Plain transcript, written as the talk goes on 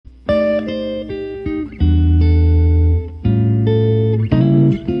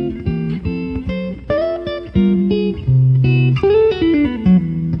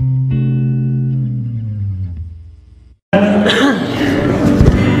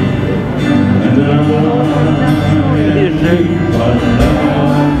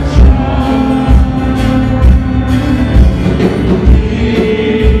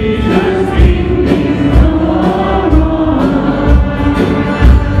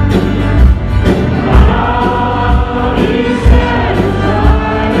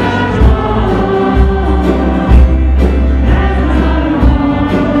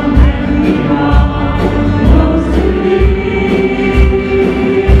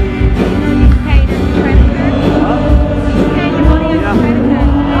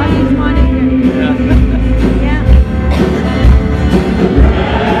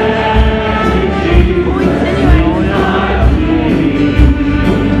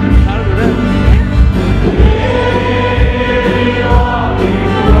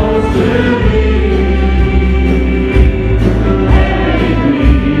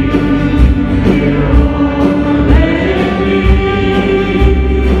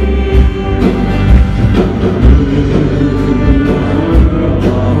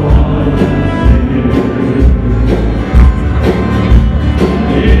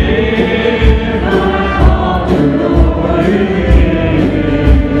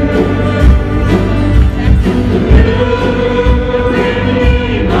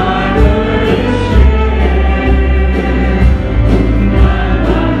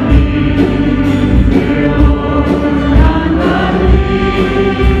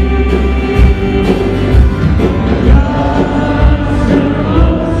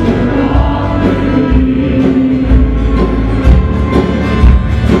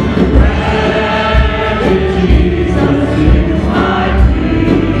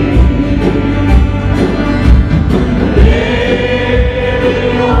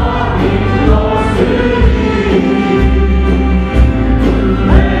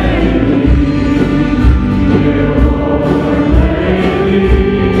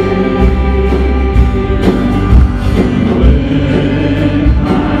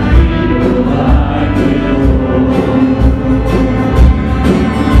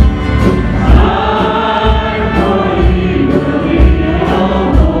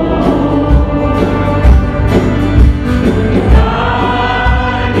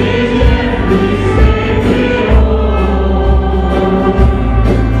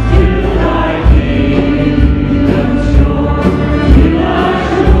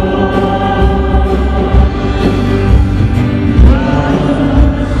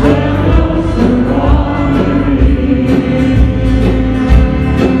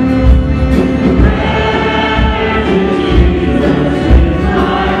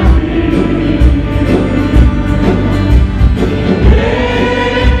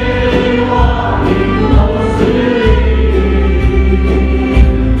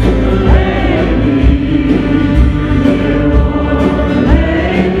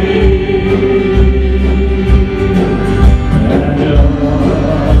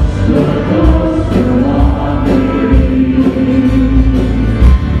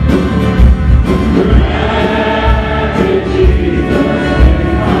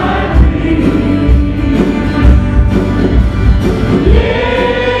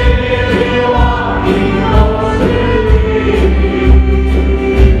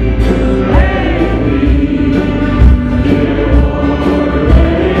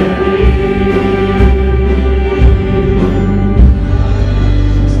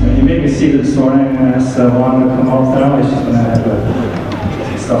this morning. I'm going to ask Wanda to come up now. She's going to have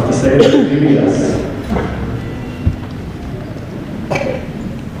stuff to say about VBS.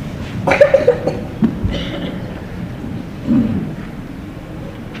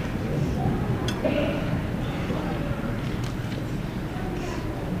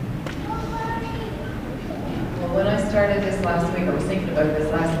 When I started this last week, I was thinking about this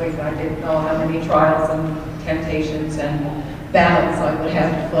last week, I didn't know how many trials and temptations and battles I would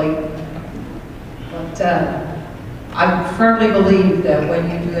have to fight. But I firmly believe that when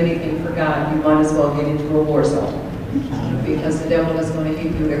you do anything for God, you might as well get into a war zone. Because the devil is going to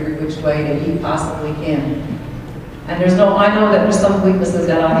hit you every which way that he possibly can. And I know that there's some weaknesses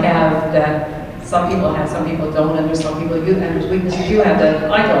that I have that some people have, some people don't, and there's some people and there's weaknesses you have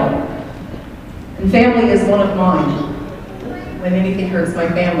that I don't. And family is one of mine. When anything hurts my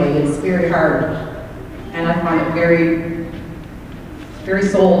family, it's very hard. And I find it very, very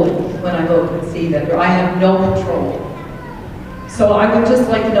soul when I look and see that I have no control. So I would just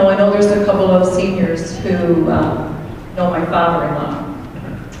like to know, I know there's a couple of seniors who know my father-in-law.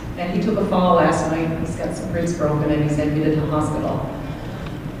 And he took a fall last night, he's got some ribs broken and he's admitted to hospital.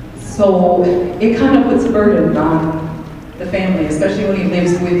 So it kind of puts a burden on the family, especially when he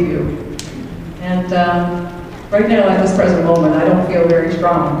lives with you. And right now, at this present moment, I don't feel very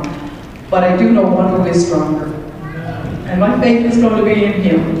strong. But I do know one who is stronger. And my faith is going to be in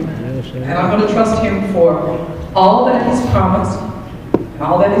him. And I'm going to trust him for all that he's promised, and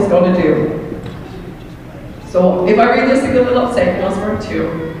all that he's going to do. So if I read this, I get a little upset, goes for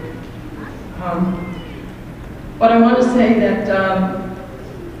 2. But I want to say that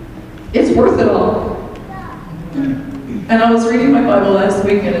it's worth it all. And I was reading my Bible last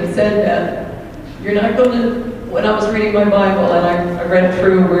week, and it said that you're not going to, when I was reading my Bible and I read it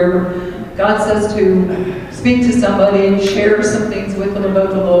through where God says to speak to somebody and share some things with them about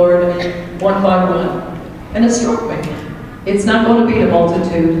the Lord one by one. And it struck me. It's not going to be the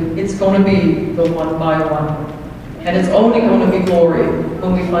multitude, it's going to be the one by one. And it's only going to be glory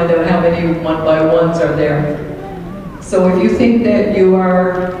when we find out how many one by ones are there. So if you think that you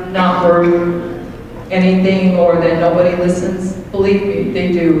are not worth anything or that nobody listens, believe me,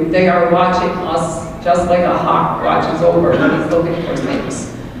 they do. They are watching us just like a hawk watches over when he's looking for things.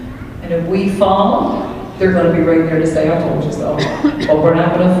 And if we fall, they're going to be right there to say, I told you so. But we're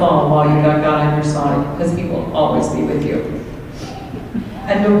not going to fall while you got God on your side, because he will always be with you.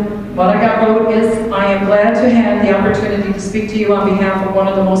 And what I got wrote is, I am glad to have the opportunity to speak to you on behalf of one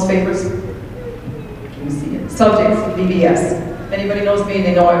of the most favorite subjects, VBS. Anybody knows me,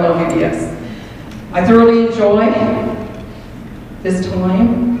 they know I love VBS. I thoroughly enjoy this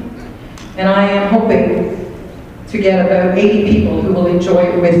time, and I am hoping to get about 80 people who will enjoy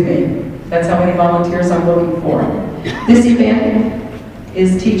it with me. That's how many volunteers I'm looking for. This event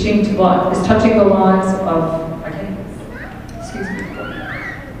is teaching to what? Is touching the lives of,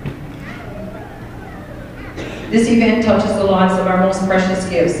 This event touches the lives of our most precious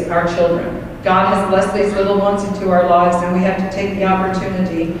gifts, our children. God has blessed these little ones into our lives, and we have to take the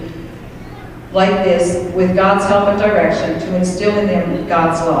opportunity like this, with God's help and direction, to instill in them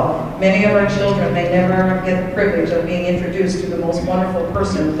God's love. Many of our children may never get the privilege of being introduced to the most wonderful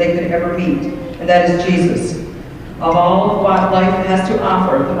person they could ever meet, and that is Jesus. Of all of what life has to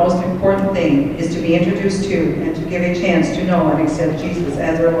offer, the most important thing is to be introduced to and to give a chance to know and accept Jesus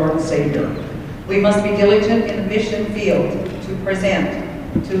as our Lord and Savior. We must be diligent in the mission field to present,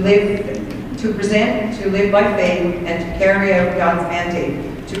 to live by faith, and to carry out God's mandate,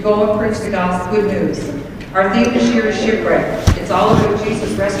 to go and preach the God's good news. Our theme this year is shipwreck. It's all about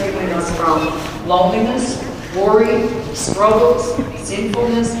Jesus rescuing us from loneliness, worry, struggles,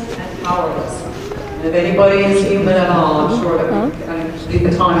 sinfulness, and powerless. And if anybody is human at all, I'm sure that we can be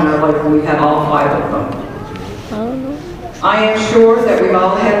the time in our life when we have all 5 of them. I am sure that we've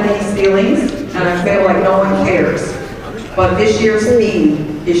all had these feelings, and I feel like no one cares. But this year's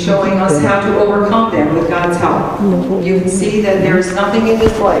theme is showing us how to overcome them with God's help. You can see that there is nothing in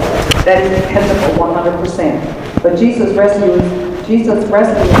this life that is dependable 100%. But Jesus rescuing us is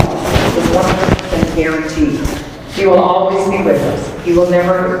 100% guaranteed. He will always be with us. He will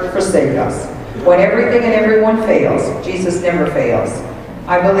never forsake us. When everything and everyone fails, Jesus never fails.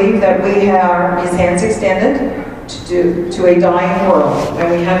 I believe that we have His hands extended to a dying world, and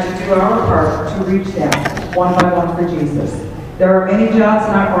we have to do our part to reach them one by one for Jesus. There are many jobs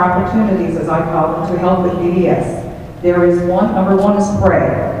and opportunities, as I call them, to help with VBS. There is number one is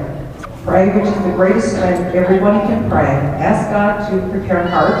pray. Pray, which is the greatest strength. Everybody can pray. Ask God to prepare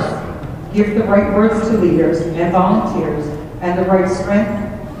hearts, give the right words to leaders and volunteers, and the right strength,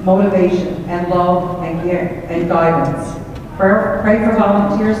 motivation, and love and guidance. Pray for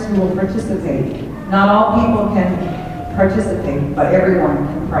volunteers who will participate. Not all people can participate, but everyone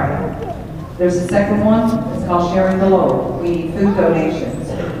can pray. There's a second one, it's called Sharing the Load. We need food donations.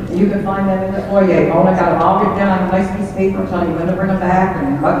 You can find them in the foyer. Mona got them all written down on a nice piece of paper, telling you when to bring them back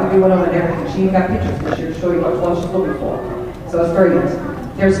and what to do with them and everything. She even got pictures for you to show you what she's looking for. So it's brilliant.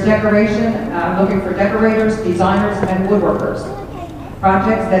 There's decoration. I'm looking for decorators, designers, and woodworkers.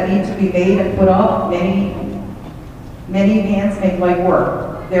 Projects that need to be made and put up. Many hands make light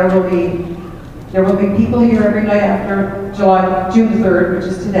work. There will be people here every night after June 3rd, which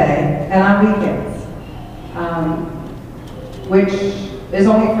is today, and on weekends, which is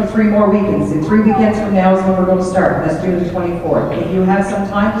only for 3 more weekends. And 3 weekends from now is when we're going to start. That's June the 24th. If you have some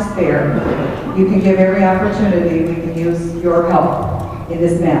time to spare, you can give every opportunity. We can use your help in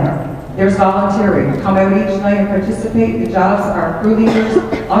this manner. There's volunteering. Come out each night and participate. The jobs are crew leaders,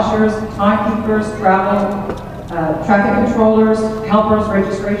 ushers, timekeepers, traffic controllers, helpers,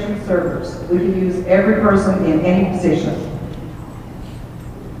 registration servers. We can use every person in any position.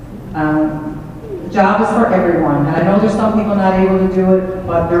 The job is for everyone, and I know there's some people not able to do it,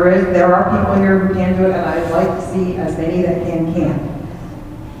 but there are people here who can do it, and I'd like to see as many that can.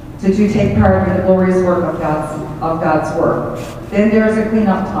 To take part in the glorious work of God's work. Then there is a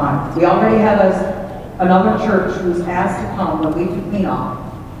cleanup time. We already have another church who's asked to come when we do clean up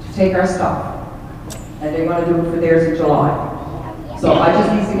to take our stuff. And they want to do it for theirs in July. So I just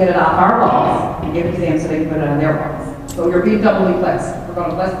need to get it off our walls and give it to them so they can put it on their walls. So you're being doubly blessed. We're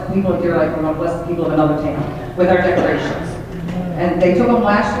going to bless the people of Deer Lake, we're going to bless the people of another town with our decorations. And they took them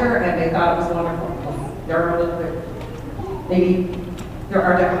last year and they thought it was wonderful. They're a little bit, maybe there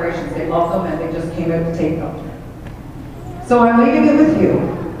are decorations, they love them and they just came out to take them. So I'm leaving it with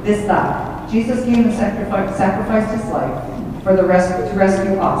you, this thought. Jesus came and sacrificed his life to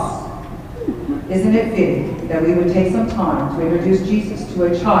rescue us. Isn't it fitting that we would take some time to introduce Jesus to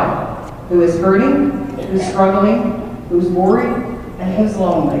a child who is hurting, who's struggling, who's worried, and who's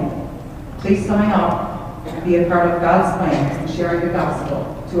lonely? Please sign up and be a part of God's plan in sharing the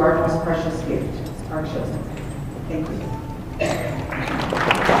gospel to our most precious gift, our children. Thank you.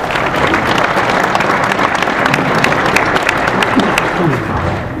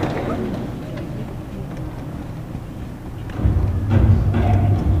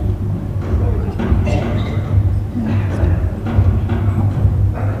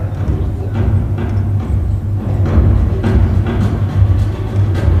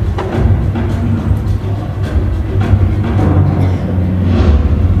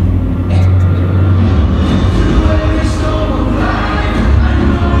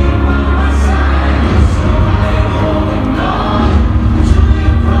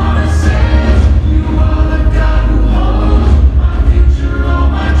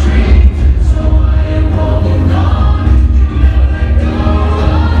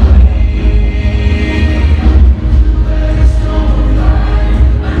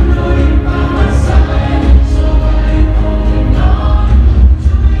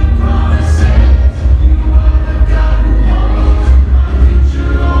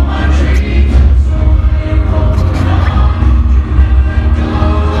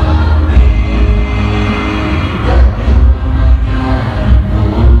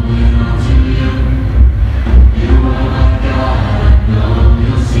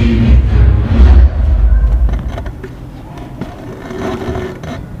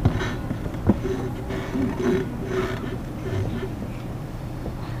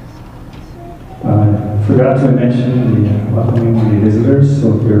 Forgot to mention the welcoming the visitors.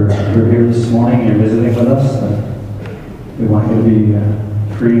 So if you're here this morning, you're visiting with us, we want you to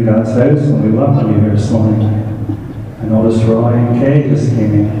be free in God's house, and we welcome you here this morning. I noticed Roy and Kay just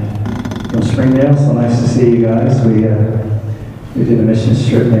came in from Springdale, so nice to see you guys. We did a mission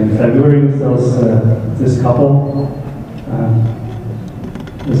trip in February with this couple.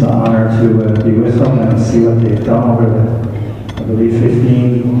 It was an honor to be with them and see what they've done over the, I believe,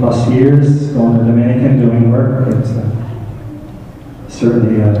 15 plus years going to Dominican doing work. It's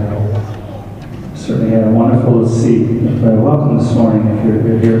certainly wonderful to see. Welcome this morning if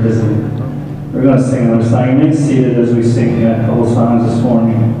you're here visiting. We're going to sing another song. You may be seated as we sing a couple songs this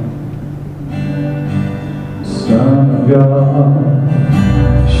morning. Son of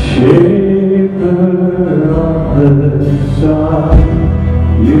God, shaper of the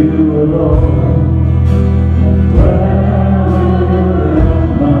sun, you alone.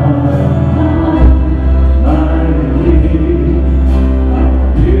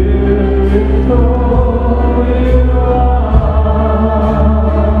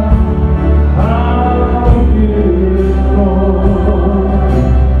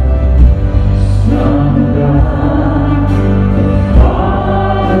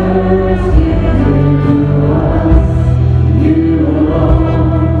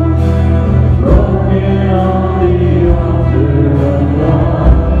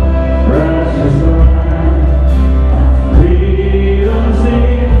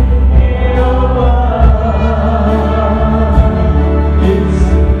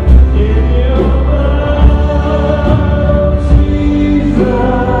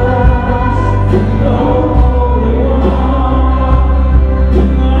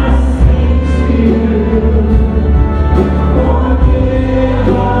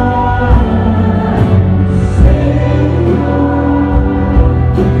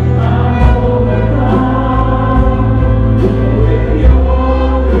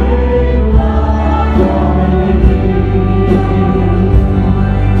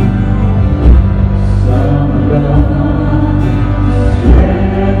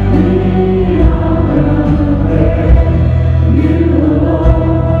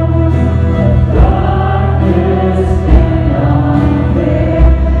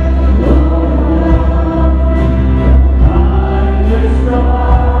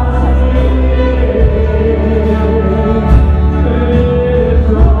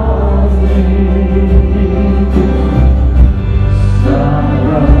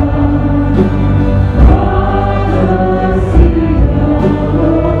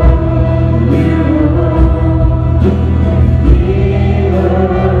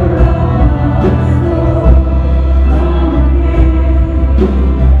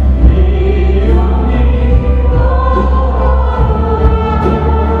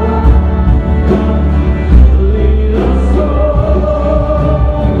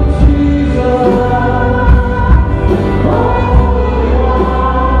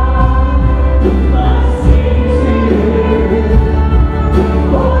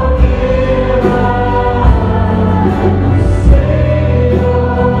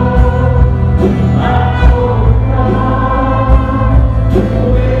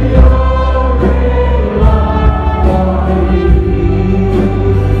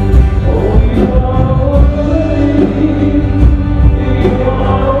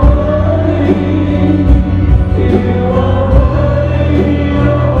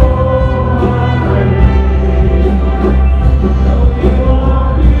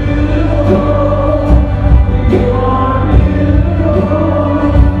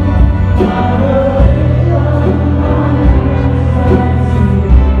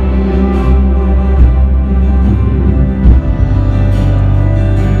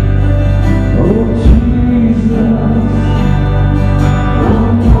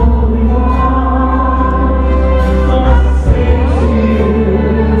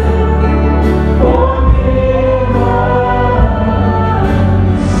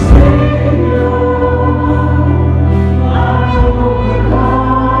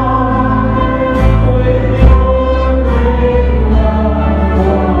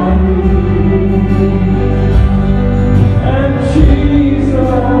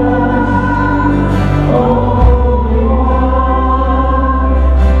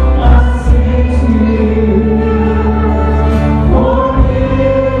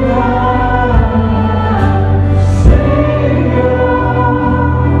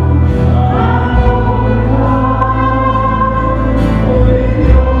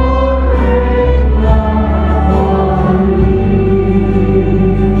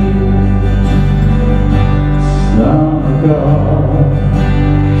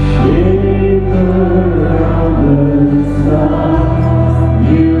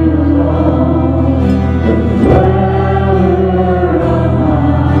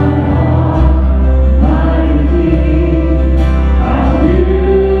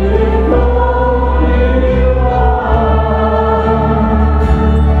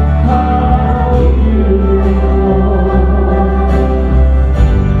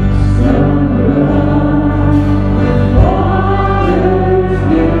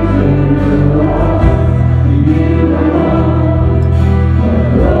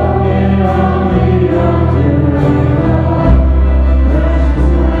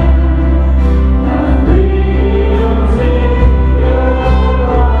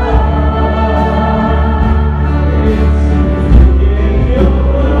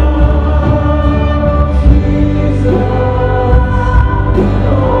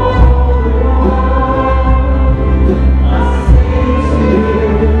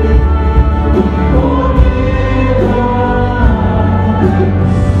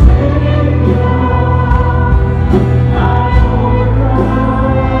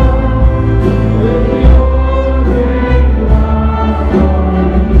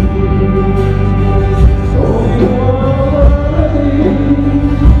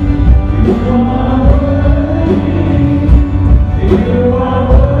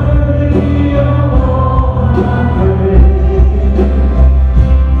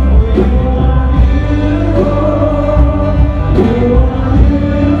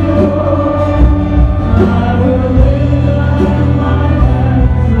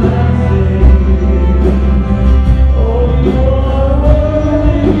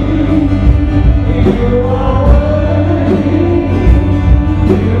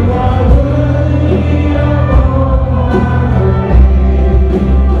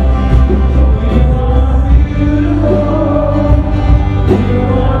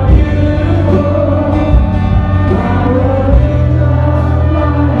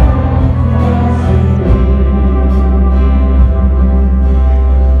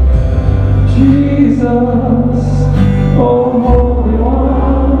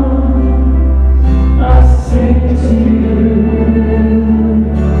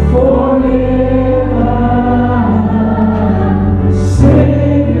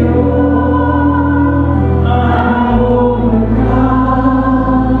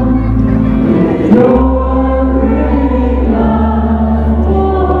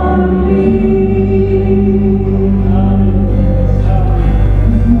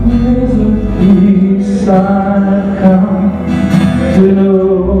 to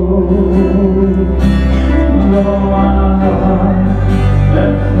know, though my heart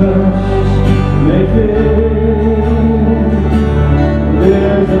at first may fail,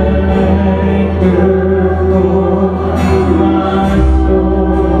 there's an anchor for my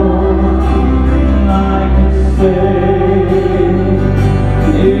soul. I can say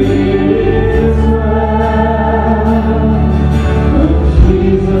it is well,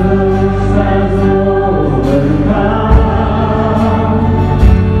 Jesus has overcome.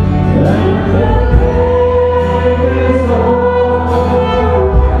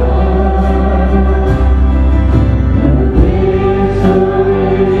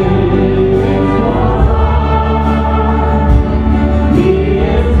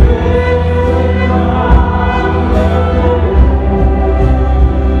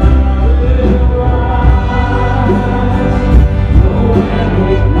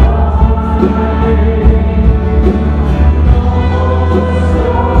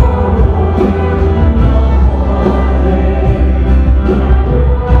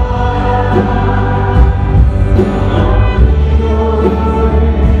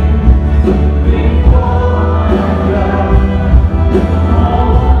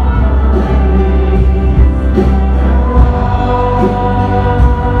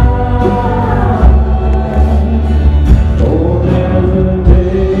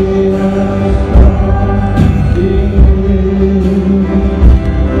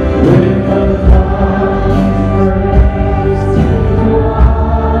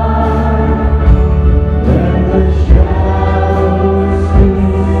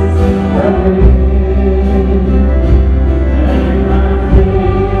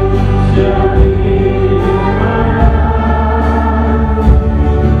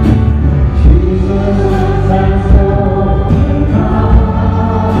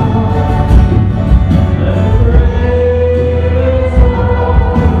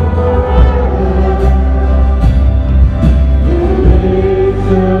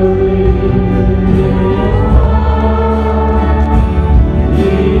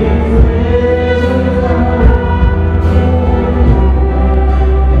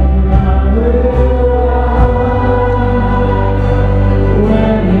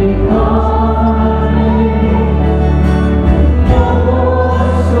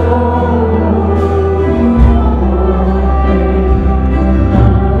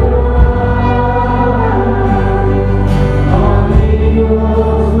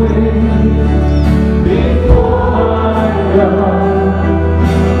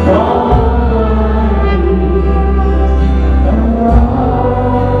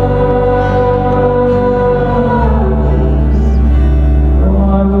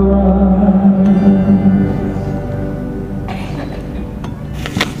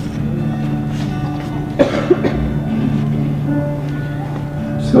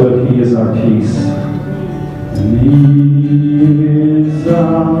 So that He is our peace. And He is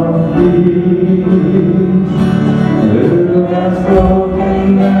our peace, who has broken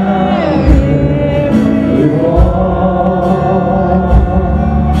down every wall.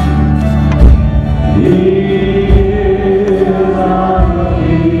 He is our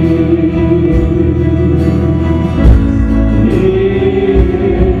peace. He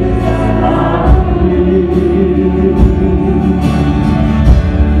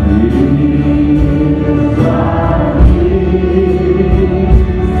is our peace.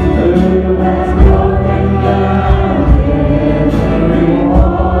 Who has broken down every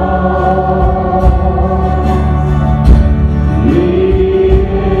wall.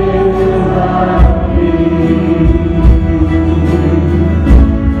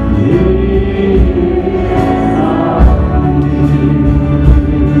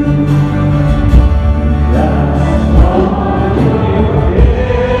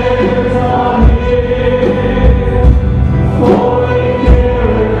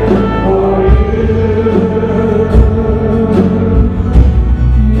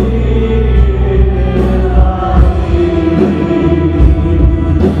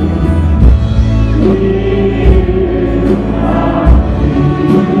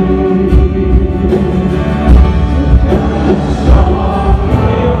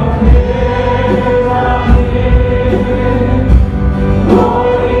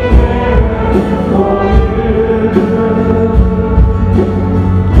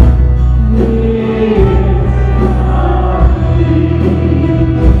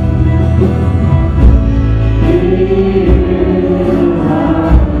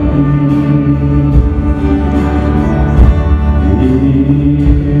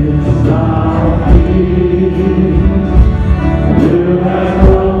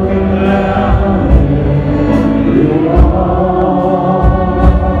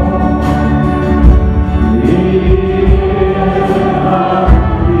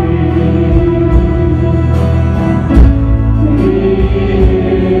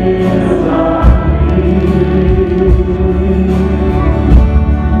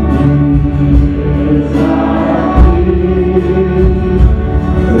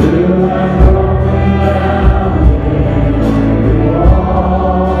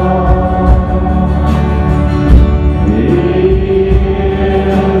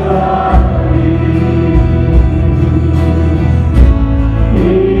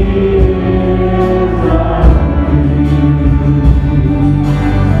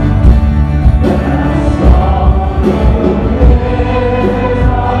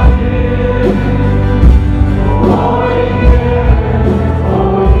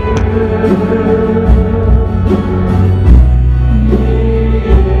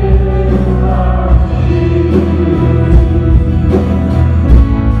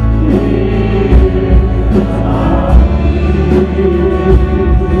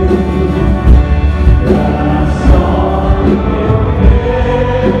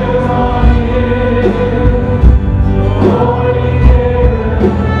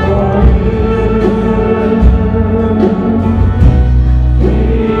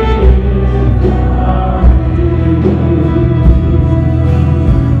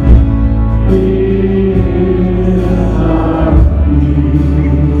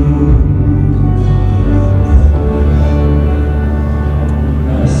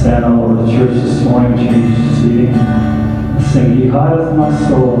 morning, change seating. Sing, Ye hideth my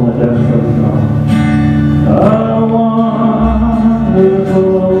soul in the depth of God.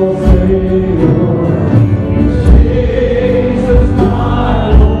 Wonderful Savior, Jesus my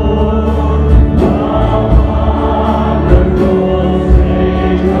Lord, wonderful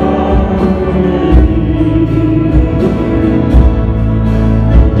Savior,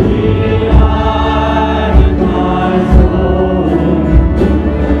 He hideth my soul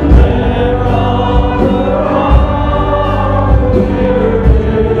there on the rock.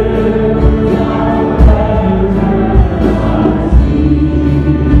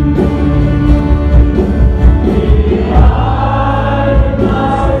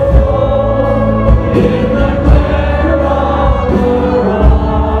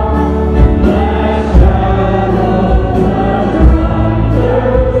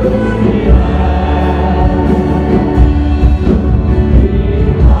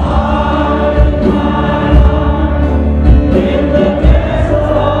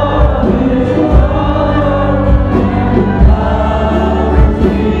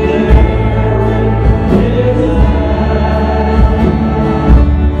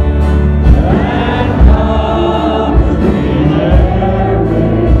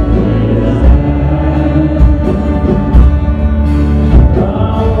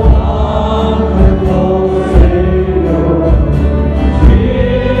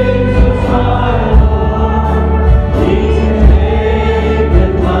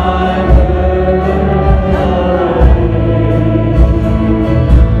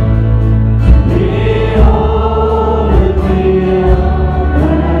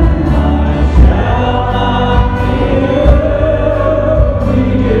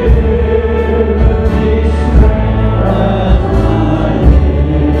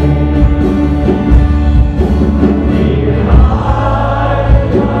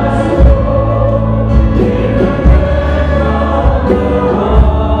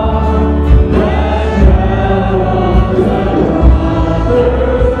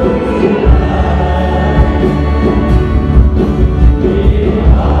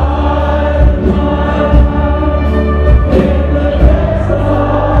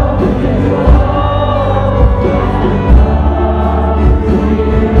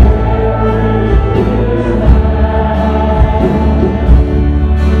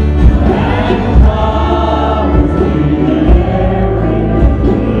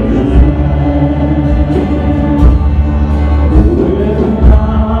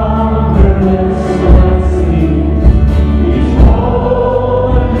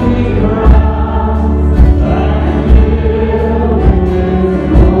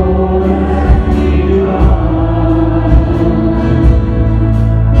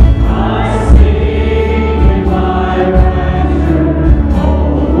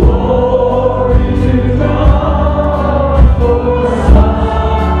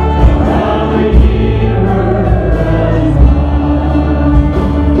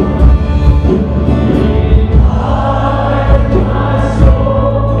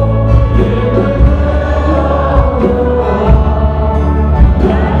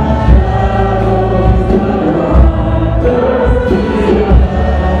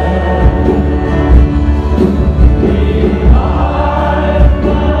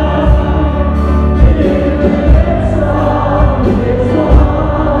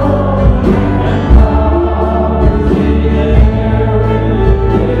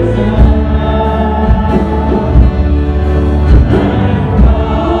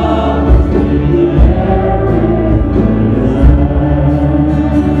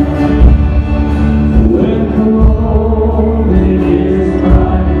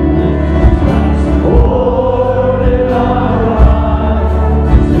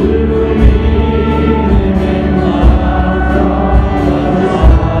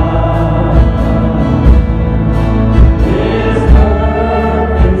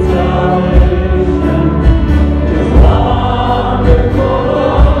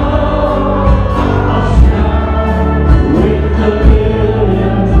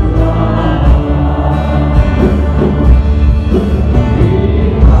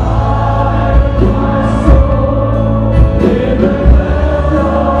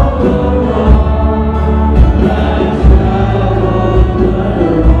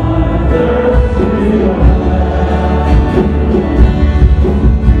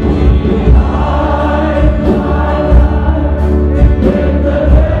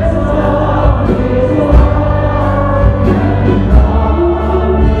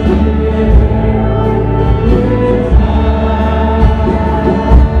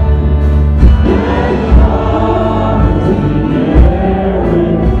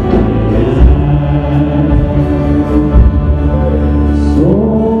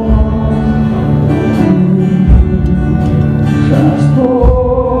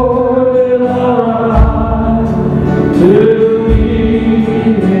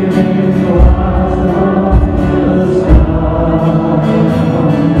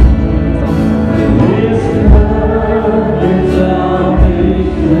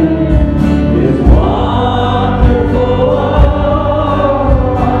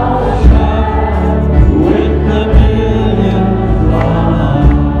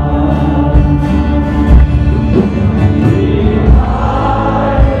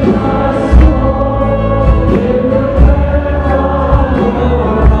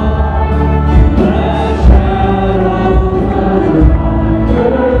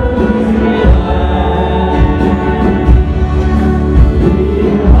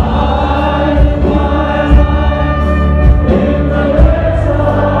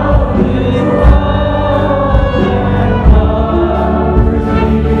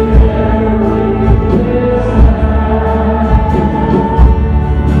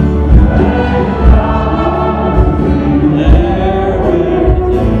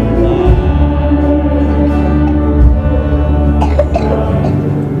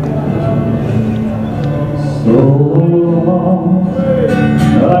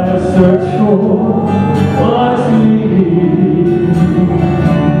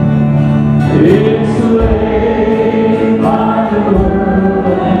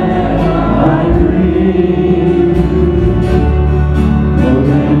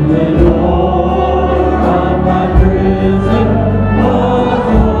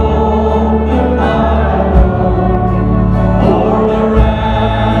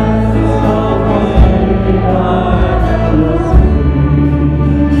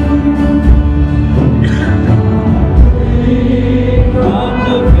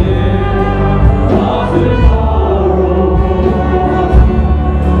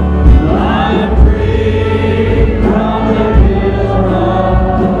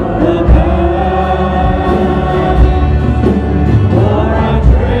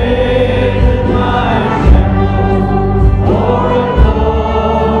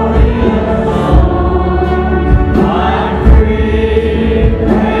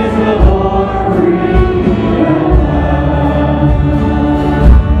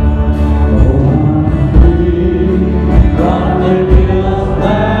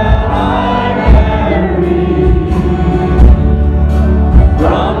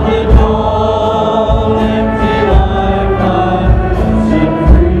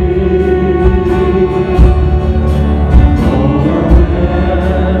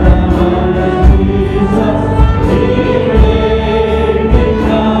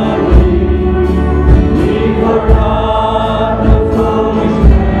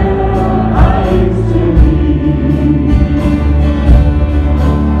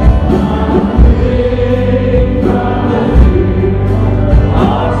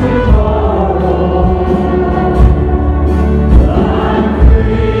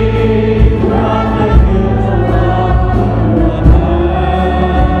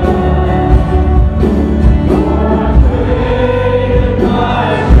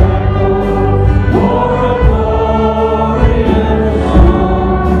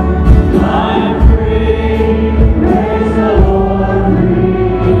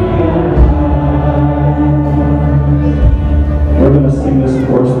 this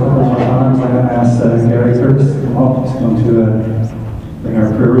chorus a couple more times. I'm going to ask Gary Curtis to come up. He's going to bring our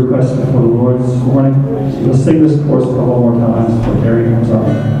prayer requests before the Lord this morning. So we'll sing this chorus a couple more times before Gary comes up.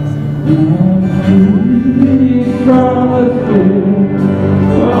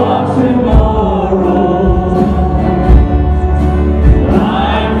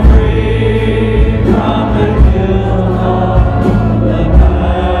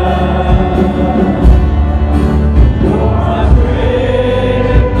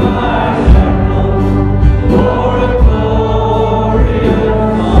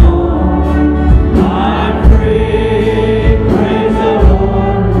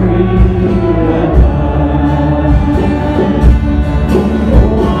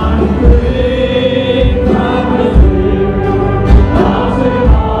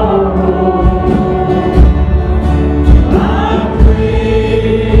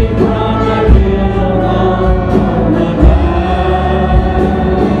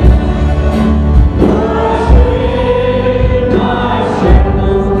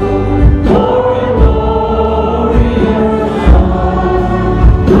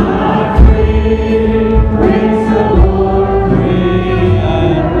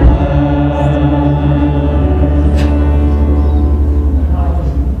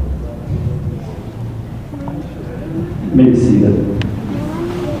 Maybe seated.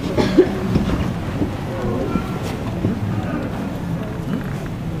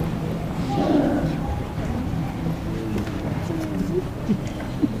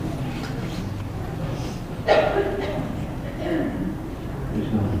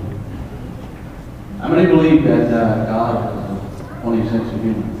 How many believe that God has a funny sense of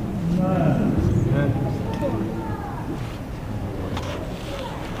humor?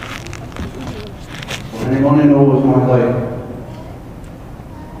 Anyone who knows my life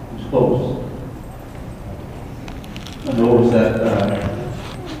is close. I knows that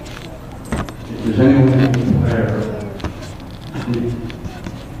if there's anyone there,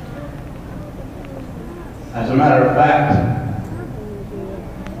 as a matter of fact,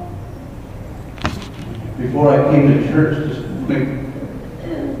 before I came to church, just think,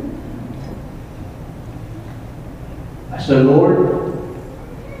 I said, Lord,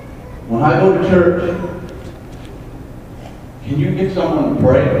 when I go to church, can you get someone to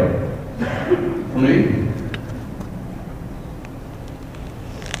pray for me?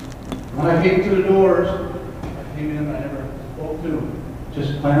 When I came to the doors, I came in, I never spoke to,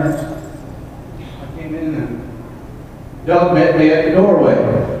 just Clarence. I came in and Doug met me at the doorway.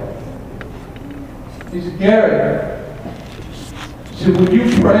 He said, Gary, he said, would you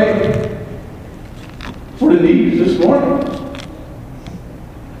pray for the needs this morning?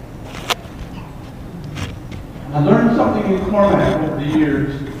 I learned something in Cormac over the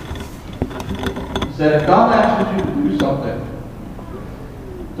years. Is that if God asks you to do something,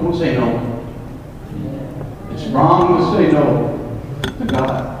 don't say no. It's wrong to say no to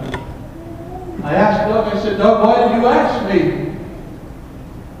God. I asked Doug, I said, Doug, why did you ask me?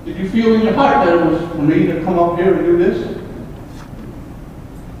 Did you feel in your heart that it was for me to come up here and do this?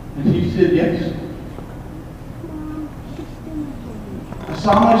 And he said, yes. I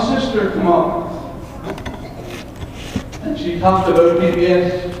saw my sister come up. And she talked about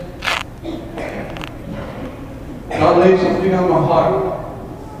PBS. God laid something on my heart.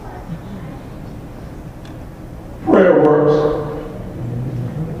 Prayer works.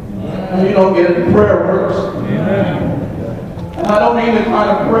 And you don't get it, prayer works. And I don't mean the kind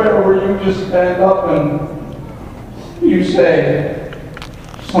of prayer where you just stand up and you say,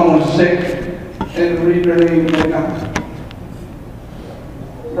 someone's sick, and read their name right now.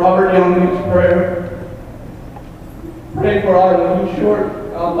 Robert Young needs prayer. Pray for Arlene Short.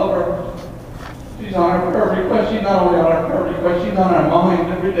 God love her. She's on our prayer request. She's not only on our prayer request, she's on our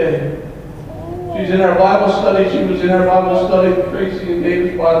mind every day. She's in our Bible study. She was in our Bible study, Tracy and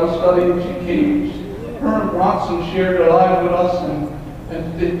David's Bible study. She came. Her and Bronson shared their lives with us,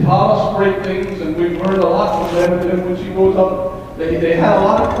 and they taught us great things, and we've learned a lot from them. And then when she goes up, they had a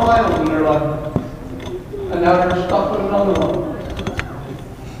lot of trials in their life, and now they're stuck with another one.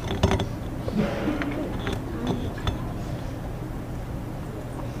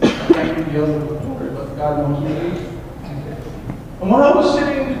 The other story, but God knows me. And when I was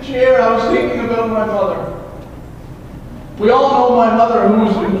sitting in the chair, I was thinking about my mother. We all know my mother.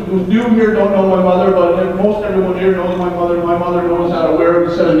 Who's new here don't know my mother, but most everyone here knows my mother. My mother knows how to wear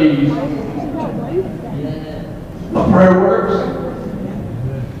a set of knees. But prayer works.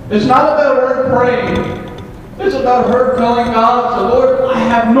 It's not about her praying. It's about her telling God, so Lord, I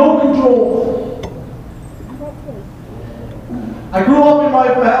have no control. I grew up in my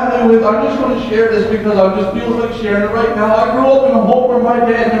family with, I'm just going to share this because I just feel like sharing it right now. I grew up in a home where my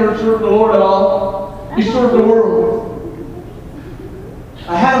dad never served the Lord at all. He served the world.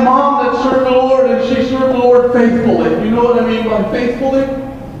 I had a mom that served the Lord, and she served the Lord faithfully. You know what I mean by faithfully?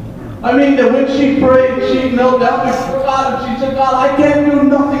 I mean that when she prayed, she knelt down before God and she said, God, I can't do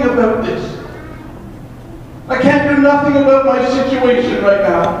nothing about this. I can't do nothing about my situation right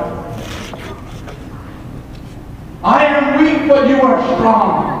now. I am weak, but you are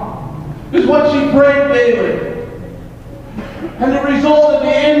strong. Is what she prayed daily. And the result, the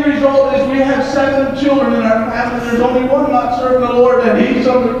end result is we have 7 children in our family. There's only one not serving the Lord, and he's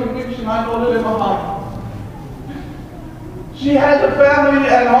under conviction. I know that in my heart. She has a family,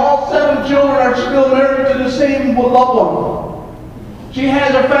 and all 7 children are still married to the same loved one. She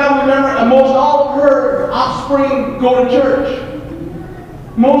has a family member, and most all of her offspring go to church.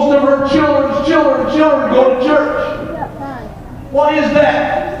 Most of her children's children go to church. Why is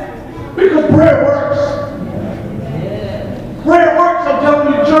that? Because prayer works. Prayer works, I'm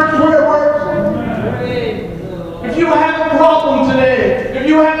telling you, church, prayer works. If you have a problem today, if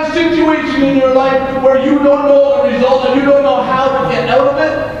you have a situation in your life where you don't know the result and you don't know how to get out of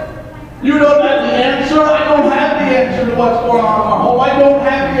it, you don't have the answer. I don't have the answer to what's going on in our home. I don't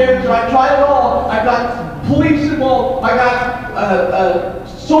have the answer. I tried it all. I got police involved. I got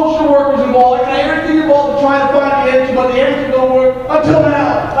social workers involved. I got everything involved to try to find the answer, but the answer don't work until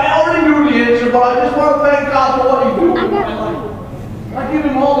now. I already knew the answer, but I just want to thank God for what He's doing in my life. I give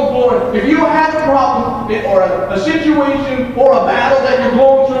Him all the glory. If you have a problem or a situation or a battle that you're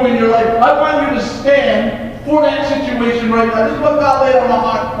going through in your life, I want you to stand for that situation right now. This is what God laid on my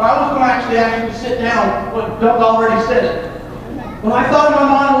heart. I was going to actually ask you to sit down, but Doug already said it. But I thought in my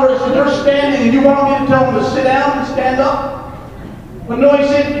mind, Lord, so they're standing and you want me to tell them to sit down and stand up? But no, He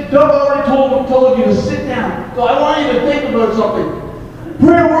said, Doug already told you to sit down. So I want you to think about something.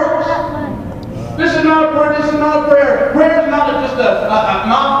 Prayer works. This is not a prayer. This is not a prayer. Prayer is not just a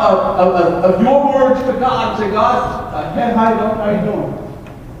knock of your words to God. Say, God, hey, hi, Doug, how you doing?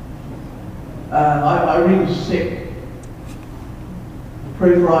 Irene's sick.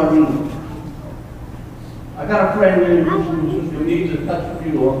 Pray for Irene. I got a friend who needs a touch of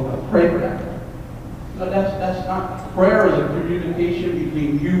you, or pray for that. No, that's not. Prayer is a communication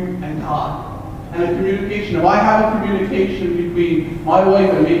between you and God. And a communication, if I have a communication between my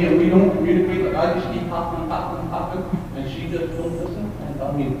wife and me, and we don't communicate, like I just keep talking, and she just don't listen, and I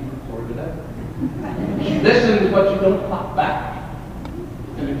mean, sorry to that. She listens, but she don't talk back.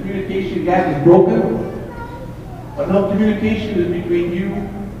 And the communication gap is broken. But no, communication is between you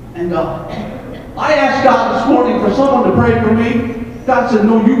and God. I asked God this morning for someone to pray for me. God said,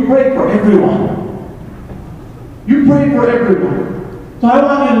 no, you pray for everyone. You pray for everyone. So I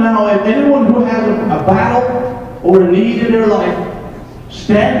want you to know, if anyone who has a battle or a need in their life,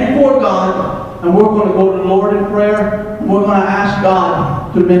 stand before God, and we're going to go to the Lord in prayer, and we're going to ask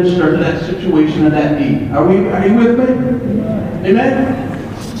God to minister to that situation and that need. Are you with me? Amen?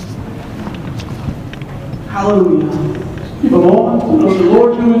 Hallelujah. Keep a moment to know the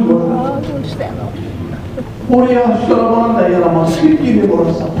Lord do His work.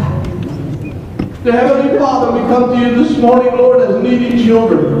 The Heavenly Father, we come to you this morning, Lord, as needy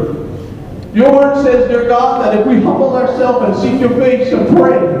children. Your word says, dear God, that if we humble ourselves and seek your face and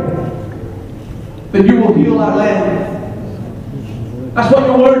pray, that you will heal our land. That's what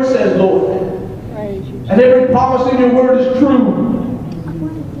your word says, Lord. And every promise in your word is true.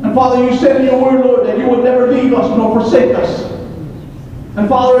 And Father, you said in your word, Lord, that you would never leave us nor forsake us. And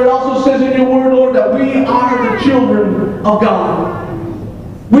Father, it also says in your word, Lord, that we are the children of God.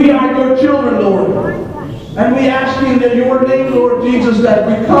 We are your children, Lord. And we ask you in your name, Lord Jesus, that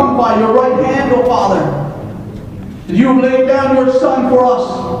we come by your right hand, O Father. That you have laid down your Son for us.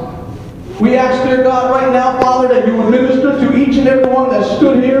 We ask, dear God, right now, Father, that you would minister to each and every one that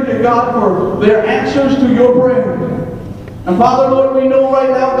stood here, dear God, for their answers to your prayer. And Father, Lord, we know right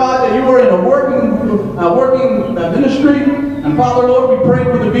now, God, that you are in a working ministry. And Father, Lord, we pray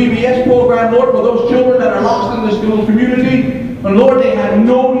for the VBS program, Lord, for those children that are lost in this little community. And Lord, they have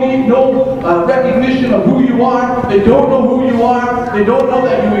no need, no recognition of who you are. They don't know who you are. They don't know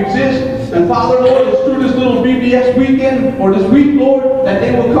that you exist. And Father, Lord, it's through this little VBS weekend, or this week, Lord, that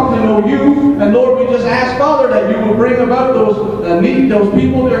they will come to know you. And Lord, we just ask, Father, that you will bring about those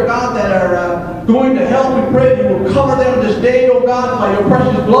people, dear God, that are going to help. We pray that you will cover them this day, oh God, by your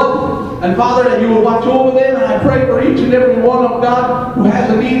precious blood. And Father, that you will watch over them. And I pray for each and every one of God who has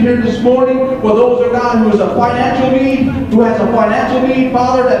a need here this morning. For those, oh God, who has a financial need,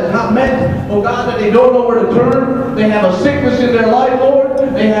 Father, that is not met. Oh God, that they don't know where to turn. They have a sickness in their life, Lord.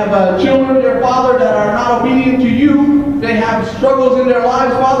 They have children, dear Father, that are not obedient to you. They have struggles in their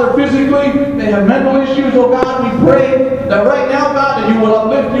lives, Father, physically. They have mental issues, oh God. We pray that right now, God, that you will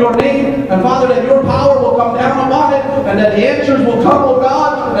uplift your name. And Father, that your power will come down upon it. And that the answers will come, oh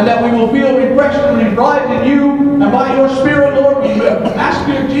God. And that we will feel refreshed and revived in you. And by your Spirit, Lord, we ask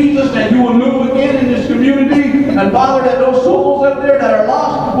you, Jesus, that you will move again in this community. And Father, that those souls out there that are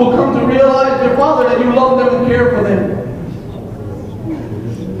lost will come to realize, dear Father, that you love them and care for them.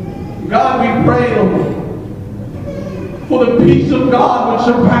 God, we pray, Lord, for the peace of God which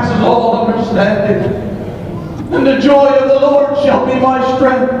surpasses all understanding. And the joy of the Lord shall be my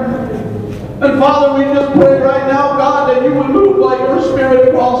strength. And Father, we just pray right now, God, that you would move by your Spirit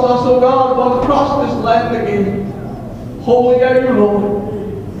across us, oh God, across this land again. Holy are you, Lord.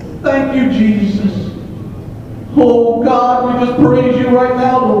 Thank you, Jesus. Oh God, we just praise you right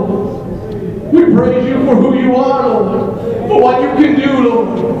now, Lord. We praise you for who you are, Lord. For what you can do,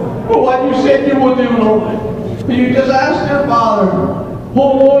 Lord. For what you said you would do, Lord. And you just ask your Father,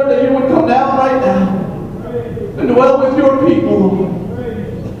 oh Lord, that you would come down right now and dwell with your people, Lord.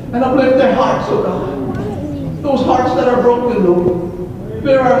 And uplift their hearts, oh God. Those hearts that are broken, Lord.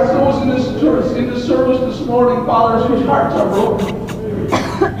 There are those in this church, in this service this morning, fathers, whose hearts are broken.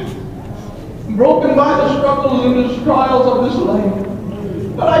 Broken by the struggles and the trials of this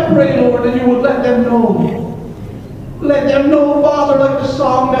life. But I pray, Lord, that you would let them know. Let them know, Father, like the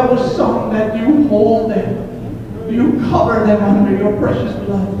song that was sung, that you hold them. You cover them under your precious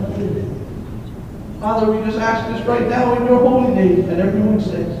blood. Father, we just ask this right now in your holy name. And everyone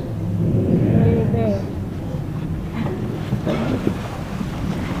says, Amen.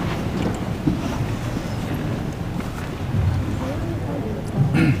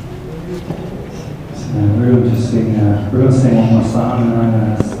 We're going to just sing. We're going to sing one more song, and I'm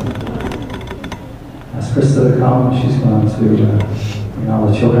going to ask Krista to come. She's going to bring all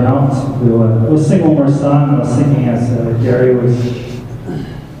the children out. So we'll sing one more song. I was singing as Gary was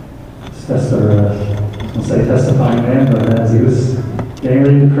testifying then, but as he was getting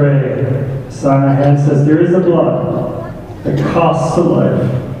ready to pray, the song I had says, "There is a blood that costs a life.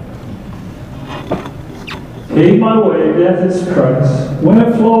 Paid my way, death is Christ. When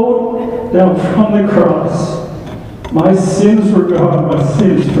it flowed down from the cross, my sins were gone, my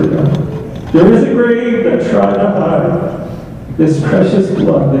sins forgotten. There is a grave that tried to hide this precious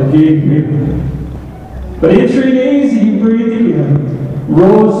blood that gave me. But in 3 days he breathed again,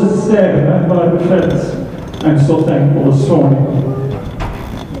 rose to stand at my defense. I'm so thankful this morning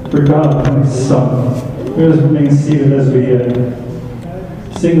for God and His Son." Let us remain seated as we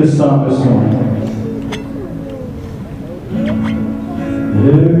sing this song this morning.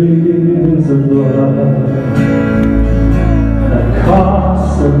 There is a blood that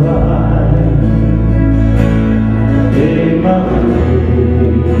costs a life. In my way,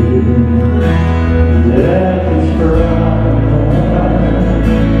 death is pride.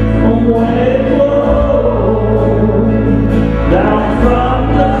 When it flowed down from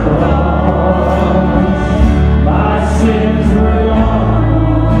the cross, my sins were gone.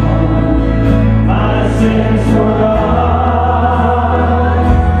 My sins were gone.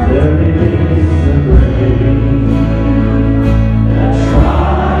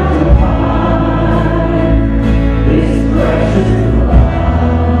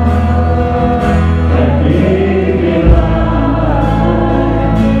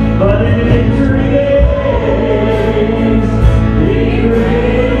 But in 3 days, he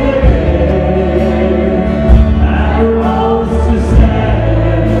raised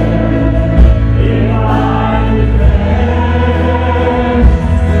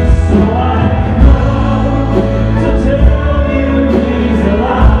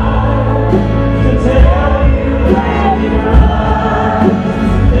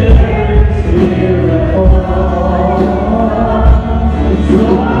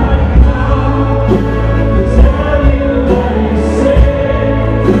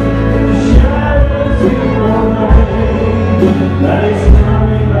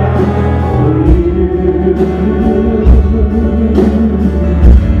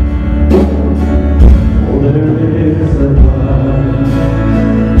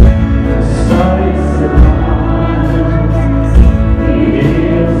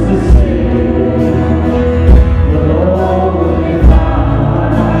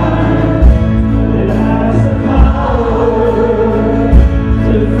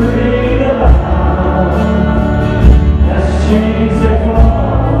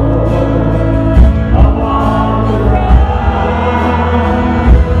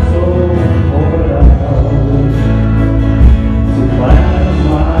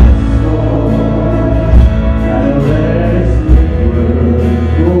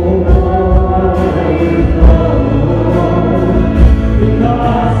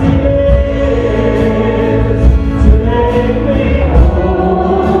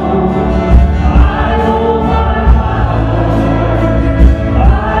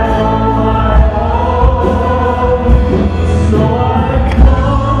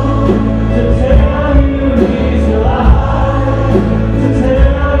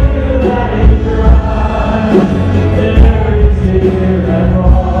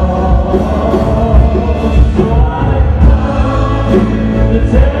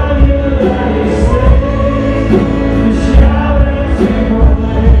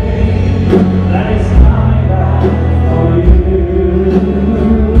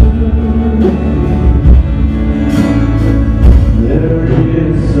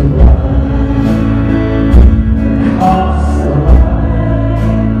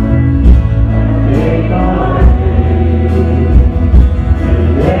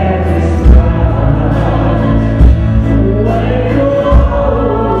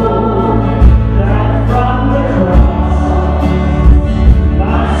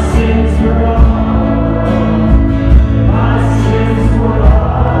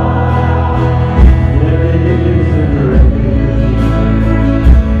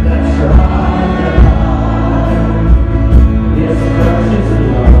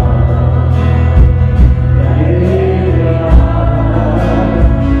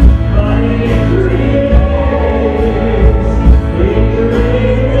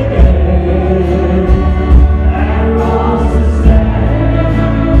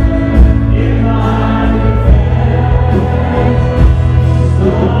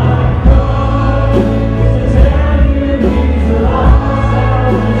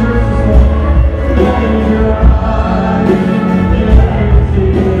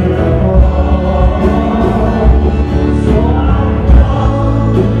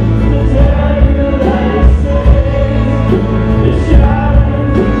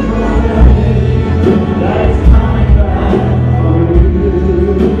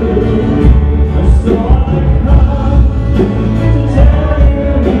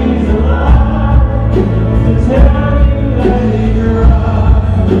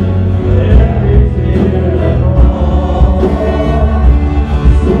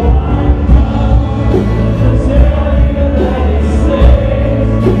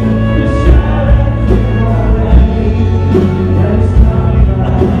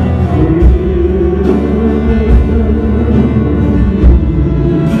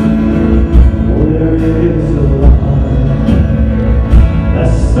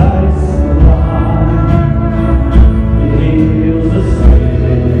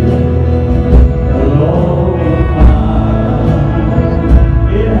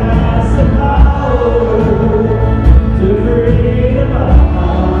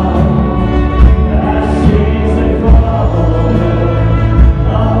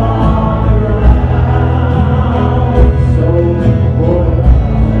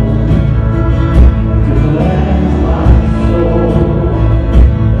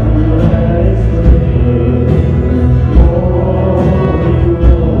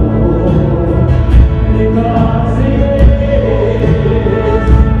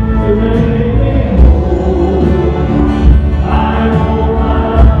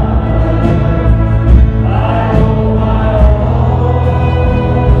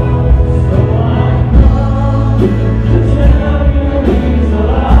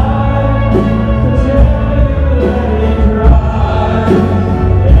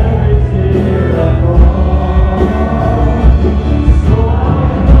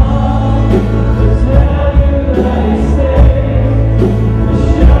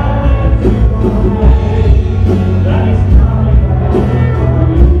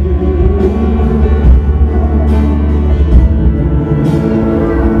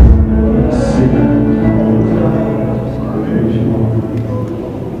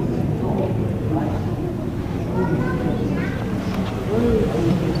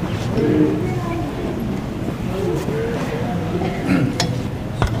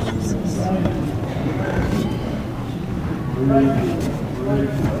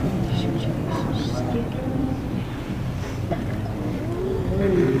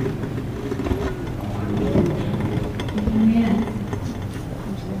Amen.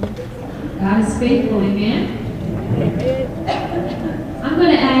 God is faithful, amen? I'm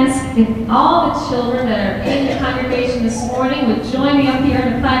going to ask if all the children that are in the congregation this morning would join me up here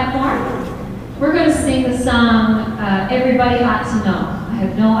on the platform. We're going to sing the song, Everybody Ought to Know. I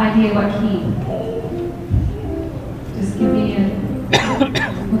have no idea what key. Just give me a...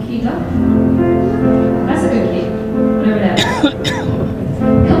 What key go? That's a good key. Whatever that is.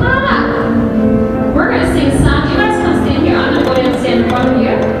 Come on up. We're going to sing a song. You guys come stand here. I'm going to go down and stand in front of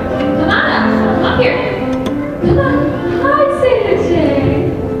you. Come on up. Come up here. Come on. Hi, Santa Jay.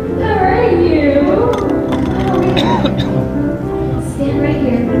 How are you? Come over here. Stand right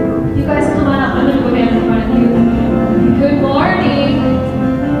here. You guys come on up. I'm going to go down in front of you. Good morning.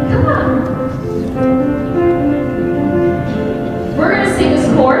 Come on. We're going to sing this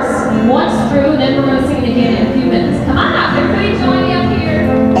chorus once through, then we're going to sing it again in a few minutes. Come on up. Everybody join me up here.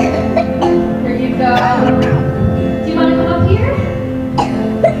 Here you go. Do you want to come up here?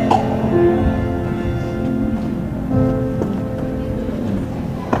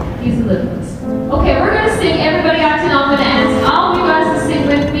 He's a little bit. Okay, we're going to sing Everybody Ought to Know. I'm going to ask all of you guys to sing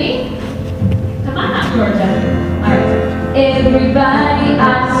with me. Come on up, Georgia. All right. Everybody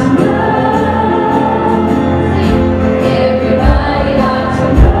ought to know. Everybody ought to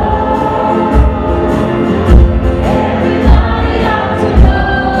know. Everybody ought to know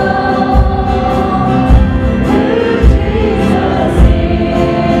who Jesus is.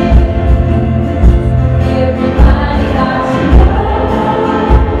 Everybody ought to know.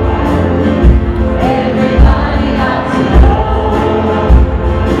 Everybody ought to know.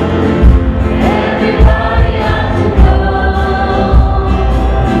 Everybody ought to know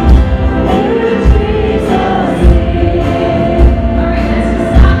who Jesus is. All right, let's just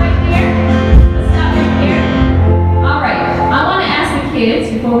stop right here. Let's stop right here. All right, I want to ask the kids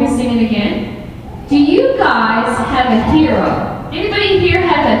before we sing it again. Do you guys have a hero? Anybody here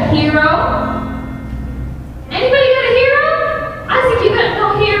have a hero? Anybody got a hero? I think you got no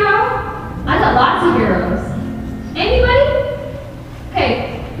hero. I got lots of heroes. Anybody? Okay,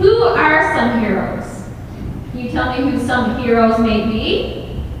 who are some heroes? Can you tell me who some heroes may be?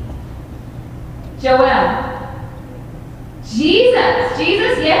 Joel. Jesus.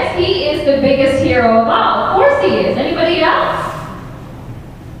 Jesus, yes, he is the biggest hero of all. Of course he is. Anybody else?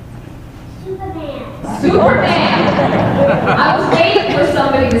 Superman. I was waiting for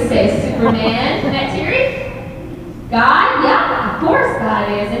somebody to say Superman. Isn't that Terry? God? Yeah, of course God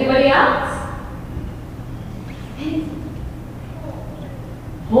is. Anybody else?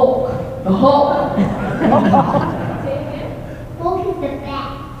 Hulk. The Hulk. Hulk is the best.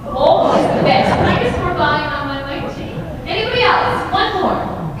 Hulk is the best. Can I get some more volume on my mic? Anybody else? One more.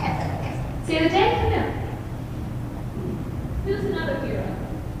 See the day? Come here. Who's another hero?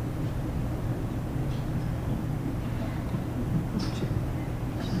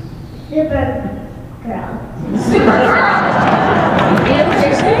 Supergirl. Supergirl.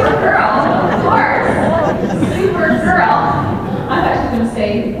 It's Supergirl, of course. Supergirl. I thought you were going to say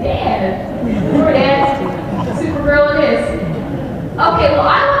Dad. Poor Dad. Supergirl it is. Okay, well, I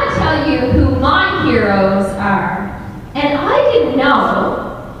want to tell you who my heroes are. And I didn't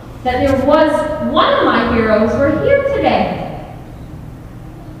know that there was one of my heroes were here today.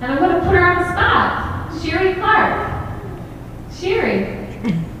 And I'm going to put her on the spot. Sherry Clark. Sherry.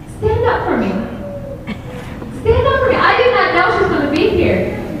 Stand up for me. Stand up for me. I did not know she was going to be here.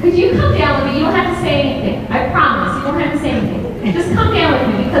 Could you come down with me? You don't have to say anything. I promise. You don't have to say anything. Just come down with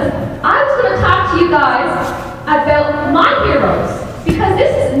me because I was going to talk to you guys about my heroes because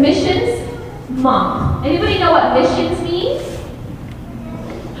this is Missions Month. Anybody know what missions means?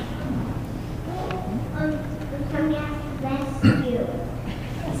 Somebody has to rescue.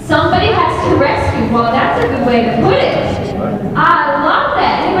 Somebody has to rescue. Well, that's a good way to put it. I love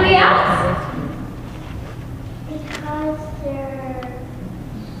that. Anybody else? Because they're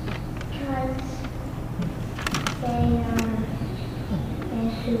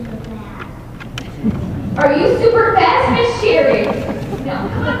super bad. Are you super fast, Miss Sherry? No,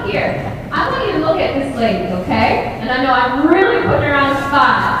 come up here. I want you to look at this lady, okay? And I know I'm really putting her on the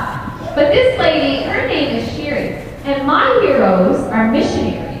spot. But this lady, her name is Sherry. And my heroes are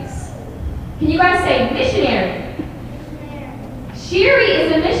missionaries. Can you guys say missionary? Sherry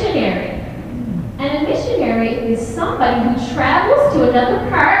is a missionary. And a missionary is somebody who travels to another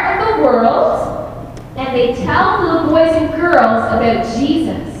part of the world and they tell little boys and girls about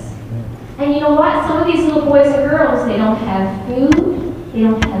Jesus. And you know what? Some of these little boys and girls, they don't have food, they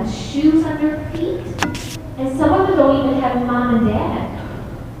don't have shoes on their feet, and some of them don't even have mom and dad.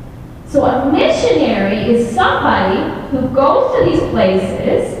 So a missionary is somebody who goes to these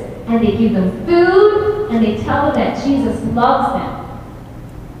places and they give them food and they tell them that Jesus loves them.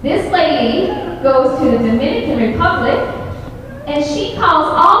 This lady goes to the Dominican Republic and she calls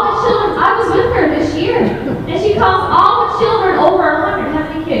all the children. I was with her this year, and she calls all the children over 100. How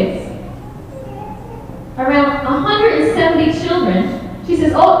many kids? Around 170 children. She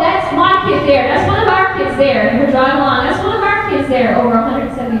says, oh, that's my kid there. That's one of our kids there. And we're driving along. That's one of our kids there. Over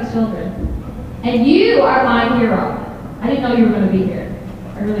 170 children. And you are my hero. I didn't know you were going to be here.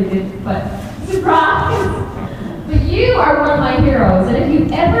 I really didn't, but surprise! But you are one of my heroes. And if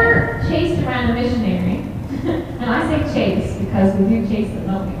you've ever chased around a missionary, and I say chase because we do chase them,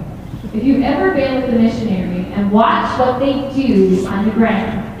 don't we? If you've ever been with a missionary and watched what they do on the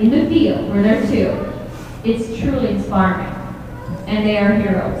ground, in the field where they're to, it's truly inspiring. And they are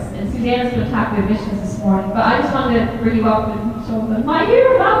heroes. And Susanna's going to talk about missions this morning, but I just wanted to bring you up and show them my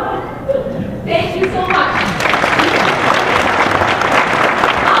hero. Thank you so much.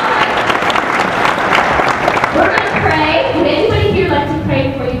 All right. We're going to pray. Would anybody here like to pray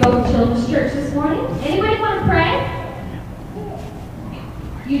before you go to Children's Church this morning? Anybody want to pray?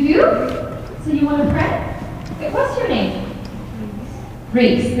 You do? So you want to pray? Okay, what's your name?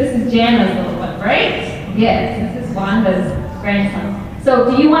 Reese. This is Jana's little one, right? Yes, this is Wanda's grandson. So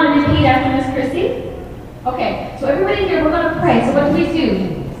do you want to repeat after Miss Chrissy? Okay, so everybody here, we're going to pray. So what do?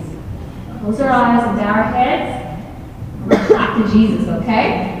 Close our eyes and bow our heads. We're going to talk to Jesus,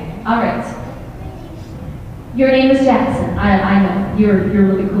 okay? All right. Your name is Jackson. I know. You're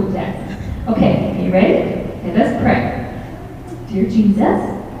really cool, Jackson. Okay, are you ready? Okay, let's pray. Dear Jesus,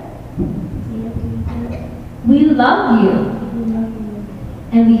 we love you.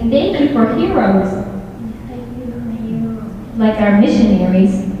 And we thank you for heroes like our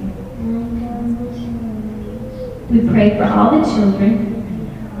missionaries. We pray for all the children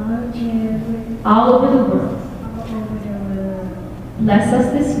all over the world. Bless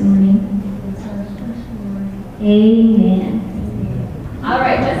us this morning. Amen. All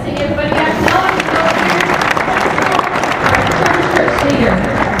right, let's sing everybody out. Children's church leader.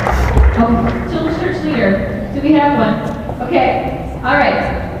 Oh, children's church leader. Do we have one? Okay. All right.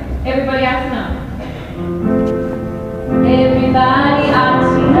 Everybody out now. Everybody ought to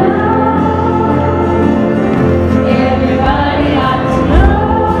know. Everybody ought to know.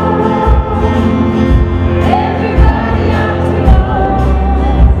 Everybody ought to know. Everybody ought to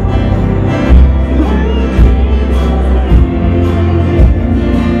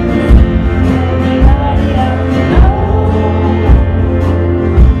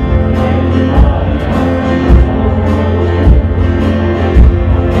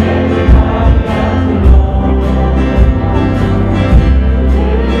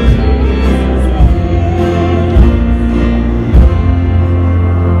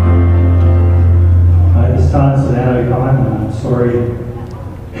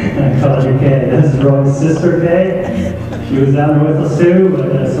This is Roy's sister, Kay. She was down there with us too,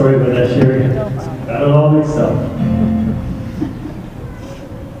 but sorry about that, Sherry. Got it all mixed up.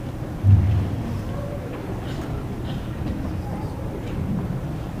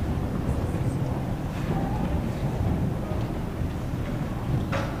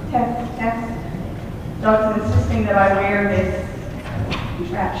 Doug's insisting that I wear this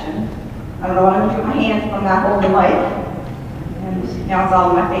contraption. I don't know what I'm doing with my hands from not holding light. And now it's all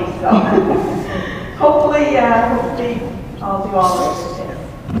in my face, so hopefully I'll do all of this.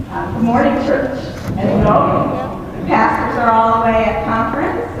 Good morning, church. As you know, the pastors are all the way at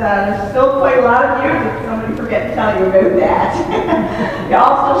conference. There's still quite a lot of you. Did somebody forget to tell you about that? You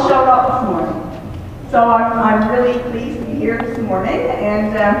all still showed up this morning. So I'm really pleased to be here this morning,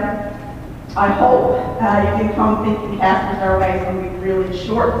 and I hope you can come thinking pastors are away. It's going to be really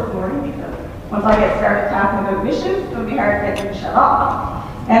short this morning because once I get started talking about missions, it's going to be hard to get them to shut up.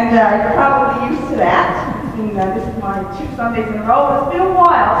 And you're probably used to that. And, this is my 2 Sundays in a row. It's been a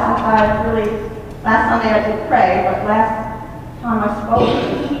while since last Sunday I did pray, but last time I spoke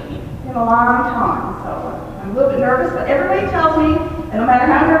in a long time. So I'm a little bit nervous, but everybody tells me that no matter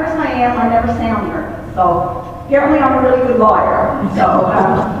how nervous I am, I never sound nervous. So apparently I'm a really good liar. So,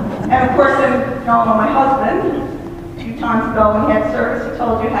 and of course, you all know my husband. A few times ago when he had service, he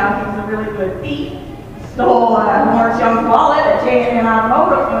told you how he was a really good thief. Stole Morris Young's wallet at J&N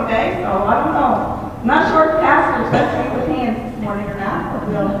Automotive one day, so I don't know. I'm not sure if pastors best do with hands this morning or not, but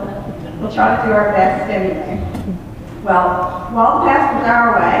we'll try to do our best anyway. Well, while the pastors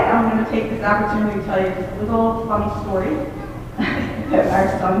are away, I'm going to take this opportunity to tell you just a little funny story about our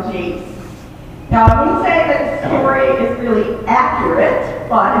son Jace. Now, I wouldn't say that the story is really accurate,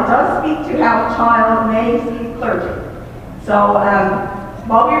 but it does speak to how a child may see clergy. So,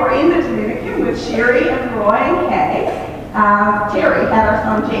 while we were in the Dominican with Sherry and Roy and Kay, Terry had our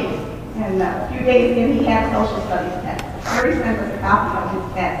son Jace. And a few days in, he had a social studies test. Terry sent us a copy of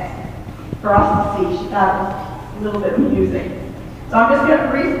his test for us to see. She thought it was a little bit amusing. So I'm just going to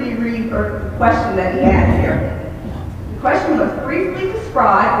briefly read the question that he had here. The question was, briefly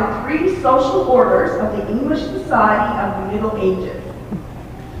describe the 3 social orders of the English society of the Middle Ages.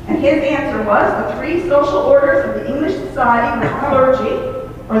 And his answer was, the 3 social orders of the English society were clergy,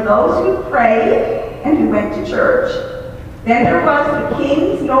 or those who prayed and who went to church. Then there was the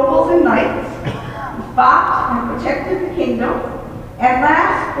kings, nobles, and knights, who fought and protected the kingdom. And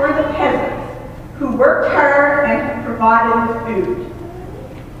last were the peasants, who worked hard and who provided the food.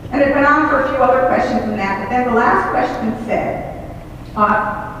 And it went on for a few other questions than that, but then the last question said,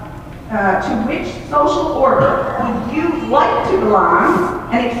 to which social order would you like to belong,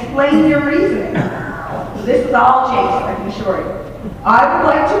 and explain your reasoning? So this is all Jace, I can assure you. I would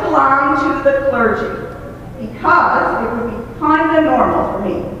like to belong to the clergy, because it would be kind of normal for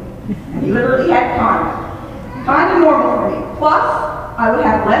me. And he literally had kind of normal for me. Plus, I would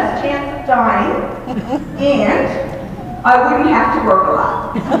have less chance of dying, and I wouldn't have to work a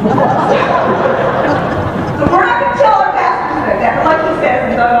lot. So we're not going to tell our pastors that, but like he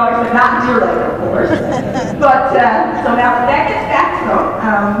says, and I always said, not until later, of course. But, so now that gets back to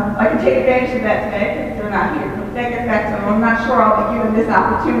them. I can take advantage of that today, because they're not here. But if that gets back to them, I'm not sure I'll be given this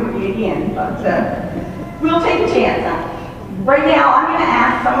opportunity again, but we'll take a chance on it. Right now, I'm going to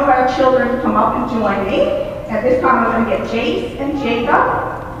ask some of our children to come up and join me. At this time, I'm going to get Jace and Jacob,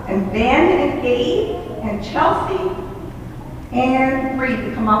 and Ben and Gabe, and Chelsea, and Bree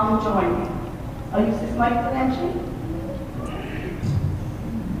to come up and join me. I'll use this mic for them, Chief.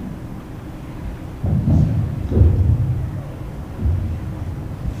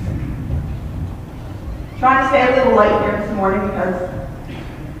 Trying to stay a little light here this morning because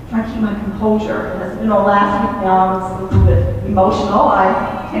I'm trying to keep my composure. As you know, last week now I was a little bit emotional.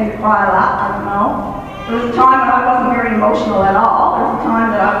 I tend to cry a lot, I don't know. There was a time when I wasn't very emotional at all. There was a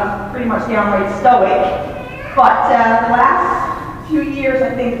time that I was pretty much downright stoic. But the last few years,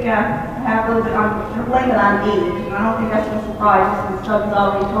 I think I have a little bit, I'm blaming it on age. And I don't think that's no surprise, since Doug's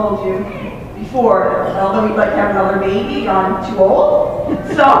already told you before, although we'd like to have another baby, I'm too old.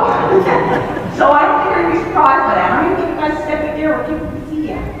 So, so I don't think you're going to be surprised by that. I'm going to give you guys a step up there where people can see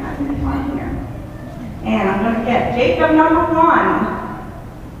you. That's going to be fun here. And I'm going to get Jacob number 1,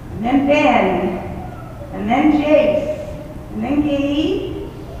 and then Ben, and then Jace, and then Gabe,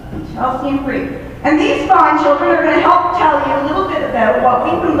 and Chelsea and Bree. And these fine children are going to help tell you a little bit about what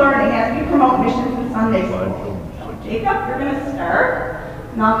we've been learning as we promote missions in Sunday school. So Jacob, you're going to start,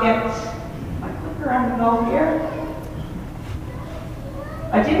 and I'll get my clicker on the go here.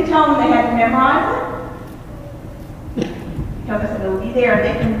 I didn't tell them they had to memorize it, because I said it'll be there and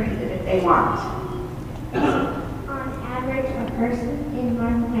they can read it if they want. On average, a person in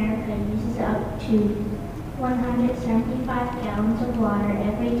North America uses up to 175 gallons of water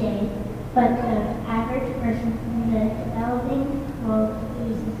every day, but the average person in the developing world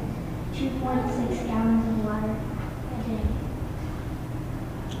uses 2.6 gallons of water a day.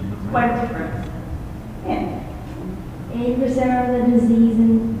 Quite a difference. Yeah. 80% of the disease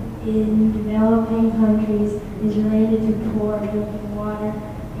in developing countries is related to poor drinking water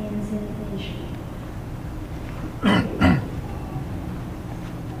and sanitation.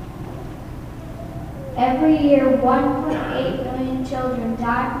 Every year, 1.8 million children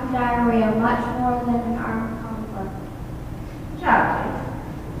die from diarrhea, much more than an armed conflict. Good job, Jace.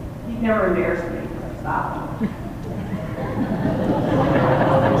 You've never embarrassed me, but stop.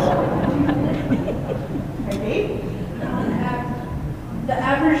 Okay, The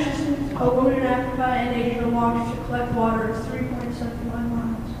average distance a woman in Africa and Asia walks to collect water is 3.75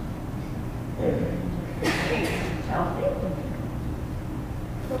 miles. Chelsea.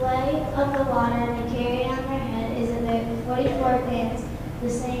 The weight of the water they carry on their head is about 44 pounds, the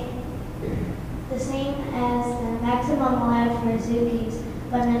same as the maximum allowed for zookeeps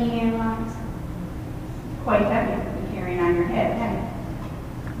by many airlines. Quite heavy to be carrying on your head, heavy.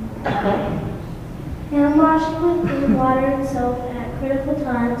 Hand washing with clean water and soap at critical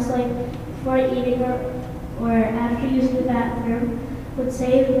times, like before eating or after using the bathroom, would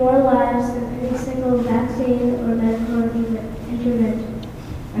save more lives than any single vaccine or medical intervention.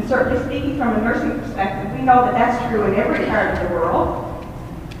 And certainly speaking from a nursing perspective, we know that that's true in every part of the world.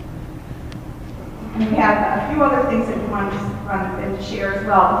 And we have a few other things that we wanted to share as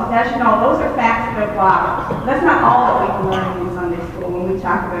well, because as you know, those are facts about water. That's not all that we've been learning in Sunday school when we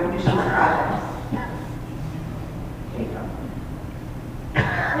talk about missions projects.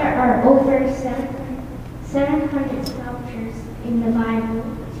 There are over 700 sculptures in the Bible,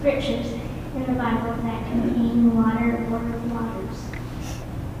 scriptures in the Bible that contain water or waters.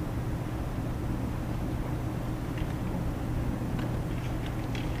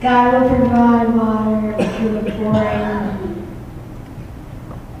 God will provide water to the poor and needy.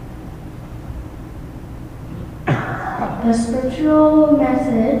 The scriptural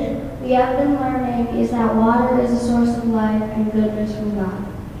message we have been learning is that water is a source of life and goodness from God.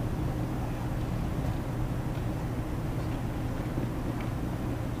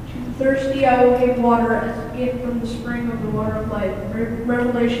 To the thirsty I will give water as a gift from the spring of the water of life.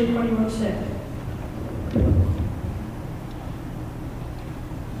 Revelation 21:6.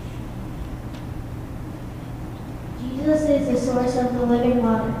 Jesus is the source of the living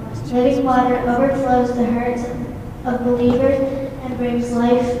water. Living water overflows the hearts of believers and brings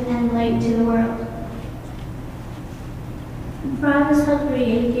life and light to the world. For I was hungry,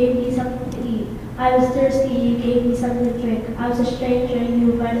 and you gave me something to eat. I was thirsty, and you gave me something to drink. I was a stranger, and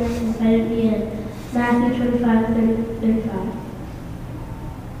you invited me in. Matthew 25:35.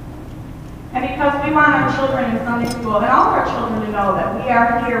 And because we want our children in Sunday school and all of our children to know that we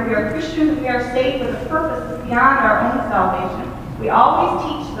are here, we are Christians, we are saved with a purpose beyond our own salvation, we always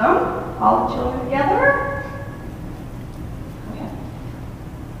teach them, all the children together. Okay.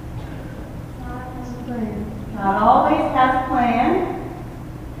 God has a plan. God always has a plan.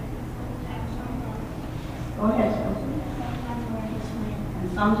 Go ahead, children. And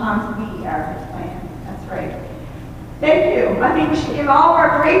sometimes we are his plan. That's right. Thank you. I think we should give all of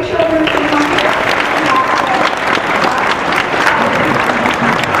our great children a hand here.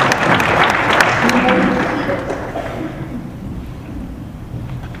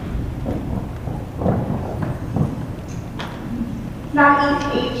 It's not easy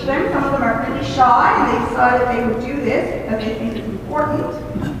to age them. Some of them are really shy, and they decided they would do this because they think it's important.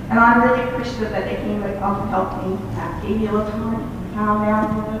 And I'm really appreciative that they came and helped me. Gave you a little time, calm down a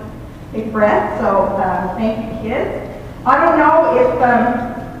little bit, big breath. So thank you, kids. I don't know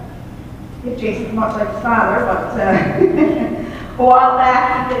if Jason's much like his father, but a while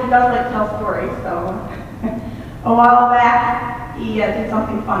back he does like to tell stories. So a while back he did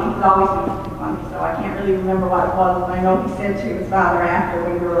something funny. He's always doing something funny, so I can't really remember what it was. But I know he said to his father after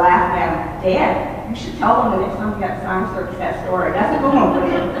when we were laughing at him, "Dad, you should tell him the next time we got time circus that story. That's a good one for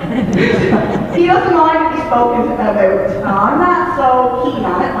him." He doesn't mind to be spoken about. I'm not so keen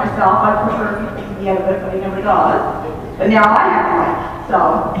on it myself. I prefer people to be out of it, but he never does. But now I have one, so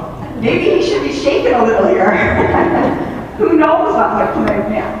maybe he should be shaken a little here. Who knows what might come out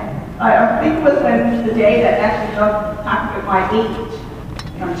now? I think it was when the day that actually Doug talked about my age.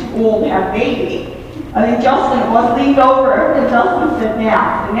 I'm too old to have a baby. I think Justin was leaned over and Justin said,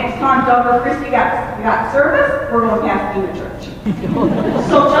 "Now, the next time Doug or Christy got service, we're going to pass through the church."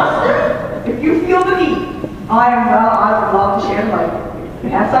 So Justin, if you feel the need, I would love to share the light with you. If you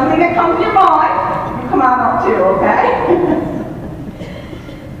have something that comes to your mind, you come on up too, okay?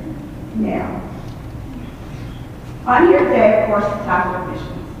 Now, I'm here today, of course, to talk about missions.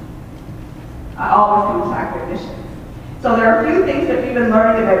 I always come to talk about missions. So there are a few things that we've been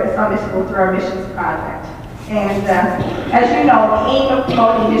learning about in Sunday school through our missions project. And as you know, the aim of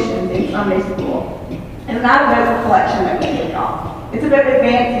promoting missions in Sunday school is not about the collection that we take off. It's about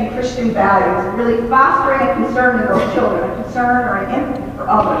advancing Christian values, really fostering a concern in those children, a concern or an empathy for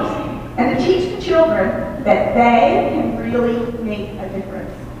others, and to teach the children that they can really make a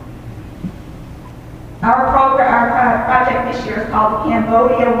difference. Our project this year is called the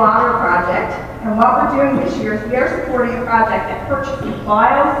Cambodia Water Project, and what we're doing this year is we are supporting a project that purchases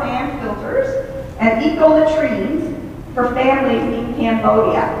biosand filters and eco-latrines for families in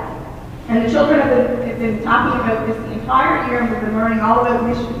Cambodia. And the children have been talking about this the entire year, and we've been learning all about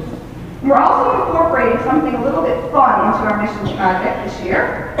missions. And we're also incorporating something a little bit fun into our missions project this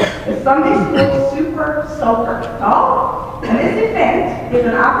year, the Sunday School Super Soaker. And this event is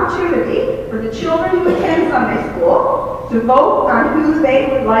an opportunity for the children who attend Sunday school to vote on who they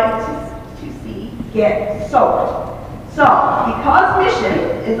would like to see get soaked. So, because mission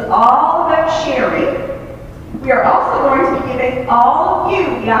is all about sharing, we are also going to be giving all of you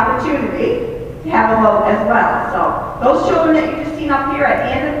the opportunity to have a vote as well. So, those children that you just seen up here at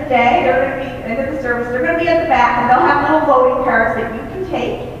the end of the day, they're going to be at the end of the service, they're going to be at the back, and they'll have little voting cards that you can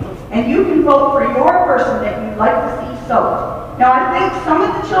take, and you can vote for your person that you'd like to see soaked. Now, I think some of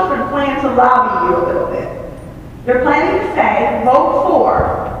the children plan to lobby you a little bit. They're planning to say, vote for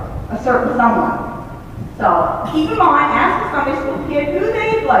a certain someone. So keep in mind, ask the Sunday school kid who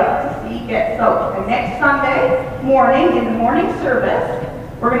they'd like to see get soaked. And next Sunday morning, in the morning service,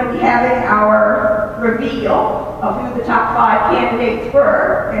 we're going to be having our reveal of who the top 5 candidates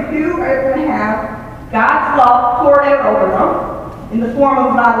were and who are going to have God's love poured out over them in the form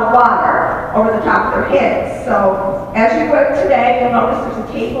of bottled water over the top of their heads. So as you go today, you'll notice there's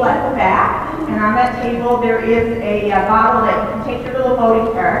a table at the back, and on that table there is a bottle that you can take your little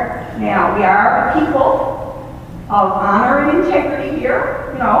voting card. Now, we are a people of honor and integrity here,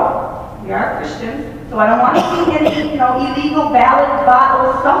 you know, we are Christians, so I don't want to see any, illegal ballot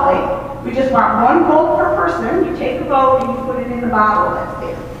bottle stuffing. We just want one vote per person. You take a vote and you put it in the bottle that's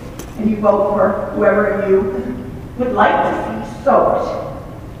there. And you vote for whoever you would like to see soaked.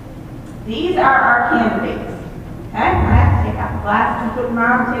 These are our candidates. Okay? I have to take out the glasses and put them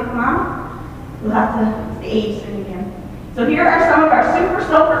on and take them on. We'll have to, it's the age thing again. So here are some of our super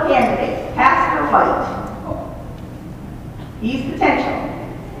soaker candidates. Pastor White. He's potential.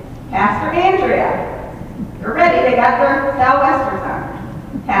 Pastor Andrea. They're ready. They got their sou'westers on.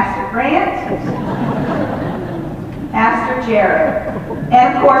 Pastor Grant. Pastor Jared.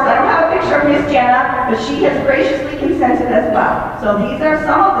 And of course, I don't have a picture of Miss Jenna, but she has graciously consented as well. So these are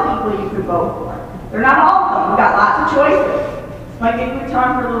some of the people you could vote for. They're not all of them. We've got lots of choices. This might be a good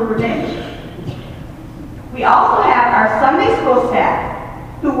time for a little revenge. We also have our Sunday school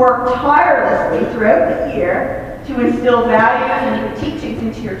staff who work tirelessly throughout the year to instill values and the teachings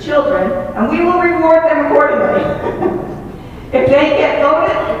into your children, and we will reward them accordingly. If they get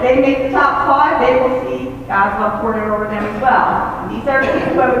voted, if they make the top 5, they will see God's love poured out over them as well. And these are the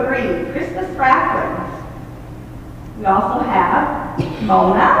people who have agreed. Krista Spratlin. We also have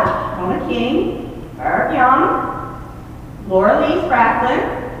Mona King, Barb Young, Laura Lee Spratlin,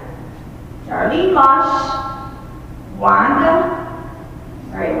 Charlene Lush, Wanda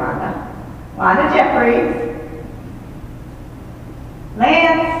Jeffries,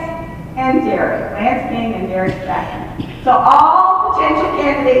 Lance and Derek. Lance King and Derek Spratlin. So all potential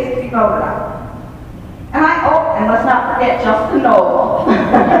candidates to be voted on. And let's not forget Justin Noble.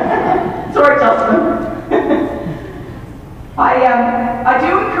 Sorry, Justin. I do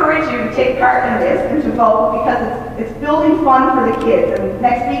encourage you to take part in this and to vote because it's building fun for the kids. And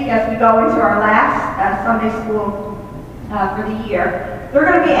next week, as we go into our last Sunday school for the year, they're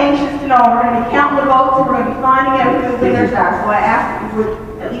going to be anxious to know. We're going to be counting the votes and we're going to be finding out who the winners are. So I ask that you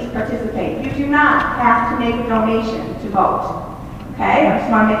would at least participate. You do not have to make a donation to vote. Okay? I just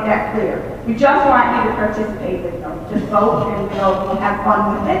want to make that clear. We just want you to participate with them. Just vote and we'll have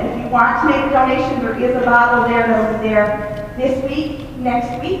fun with it. If you want to make a donation, there is a bottle there that will be there this week,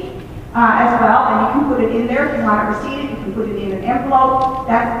 next week as well, and you can put it in there. If you want to receipt it, you can put it in an envelope.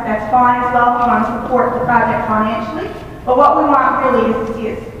 That's fine as well if you want to support the project financially. But what we want really is to see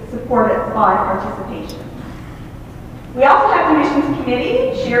it supported by participation. We also have the missions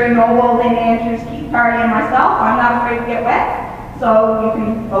committee, Sherry Noble, Lynn Andrews, Keith Party, and myself. I'm not afraid to get wet, so you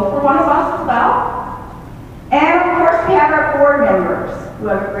can vote for one of us as well. And of course, we have our board members who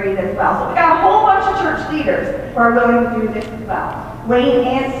have agreed as well. So we got a whole bunch of church leaders who are willing to do this as well. Wayne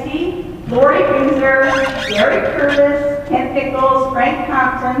Anstey, Lori Windsor, Gary Curtis, Ken Pickles, Frank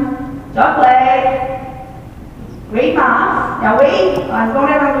Compton, Doug Legg, Wade Moss. Now Wade, I'm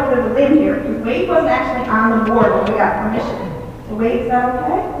going out on a little bit of a limb here, because Wade wasn't actually on the board when we got permission. So Wade, is that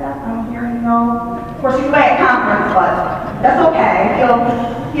okay? I'm hearing no. Of course, he's away at conference, but that's okay.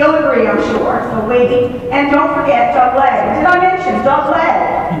 He'll agree, I'm sure. So Wade, and don't forget Doug Legg. Did I mention Doug Legg?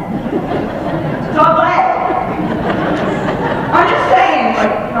 Doug Legg. I'm just saying,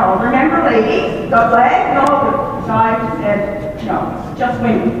 remember ladies, Doug Legg? No, the guy said, just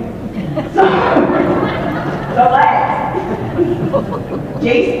women. So, Doug Legg.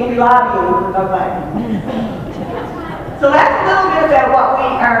 Jace will be lobbying for Doug Legg. So that's a little bit about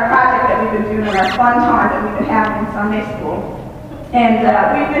our project that we've been doing in our fun time that we've been having in Sunday school. And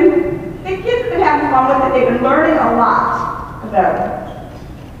the kids have been having fun with it. They've been learning a lot about it.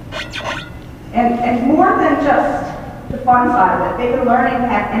 And more than just the fun side of it, they've been learning to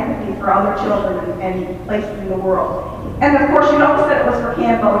have empathy for other children and places in the world. And of course, you notice that it was for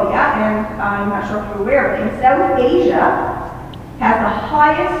Cambodia, and I'm not sure if you're aware, but in South Asia has the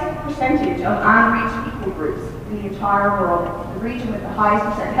highest percentage of unreached people groups in the entire world. It's the region with the highest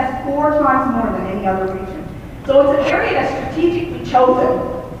percent. It has 4 times more than any other region. So it's an area that's strategically chosen,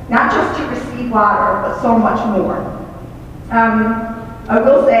 not just to receive water, but so much more. I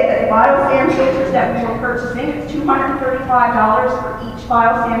will say that the biosand filters that we were purchasing, it's $235 for each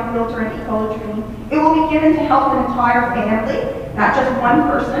biosand filter and eco-latrine. It will be given to help an entire family, not just one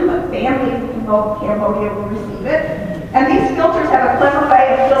person, but families in Cambodia will receive it. And these filters have a clever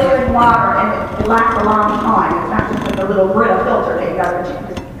way of filtering water, and it lasts a long time. It's not just like a little Brita filter that you got to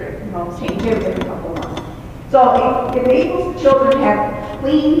change every couple of months. So it enables the children to have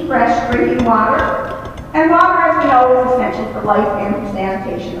clean, fresh drinking water. And water, as we know, is essential for life and for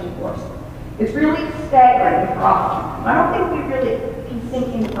sanitation, of course. It's really staggering for us. I don't think we really can sink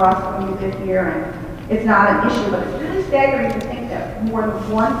in for us when we live here, and it's not an issue, but it's really staggering to think that more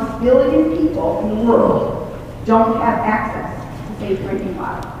than 1 billion people in the world don't have access to safe drinking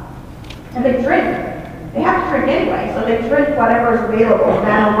water. And they drink. They have to drink anyway, so they drink whatever is available, no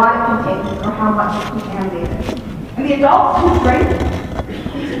matter what it contains or how much it's contaminated. And the adults who drink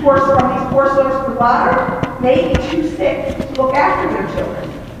from these poor sources of water may be too sick to look after their children,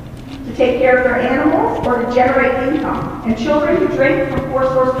 to take care of their animals, or to generate income. And children who drink from poor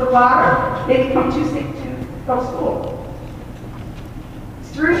sources of water may become too sick to go to school. It's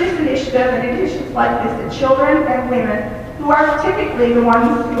through this initiative and initiatives like this that children and women, who are typically the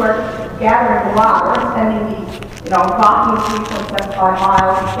ones who are gathering the water, spending these, walking 3.75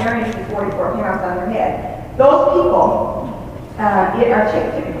 miles and carrying these 44 pounds on their head, those people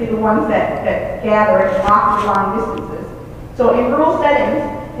are typically the ones that gather and walk the long distances. So in rural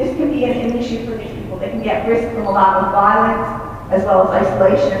settings, this can be an issue for these people. They can get risk from a lot of violence, as well as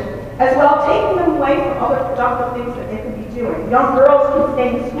isolation, as well taking them away from other productive things that they could be doing. Young girls can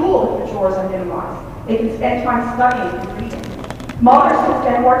stay in school if the chores are minimized. They can spend time studying and reading. Mothers can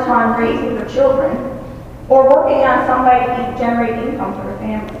spend more time raising their children or working on some way to generate income for their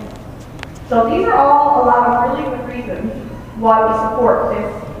family. So these are all a lot of really good reasons why we support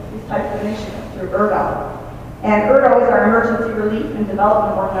this type of initiative through ERDO. And ERDO is our Emergency Relief and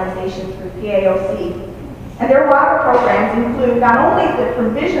Development Organization through PAOC. And their water programs include not only the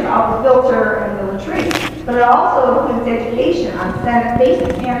provision of the filter and the latrine, but it also includes education on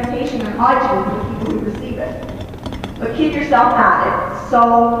basic sanitation and hygiene for the people who receive it. But kid yourself not, it's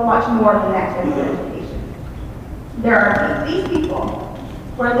so much more than that type of education. There are these people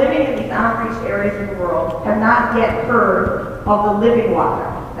who are living in these unreached areas of the world have not yet heard of the living water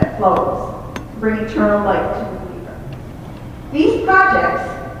that flows to bring eternal life to the believer. These projects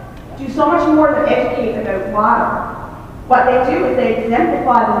do so much more than educate about water. What they do is they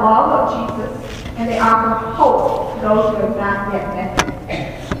exemplify the love of Jesus, and they offer hope to those who have not yet met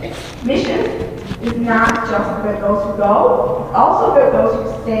him. Mission is not just about those who go, it's also about those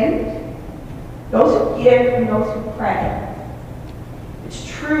who send, those who give, and those who pray. It's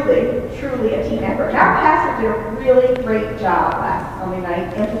truly, truly a team effort. And our pastor did a really great job last Sunday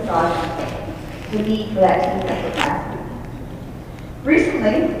night emphasizing the need for that team effort last week.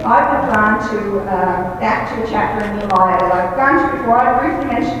 Recently, I've been drawn to back to a chapter in Nehemiah that I've gone to before. I briefly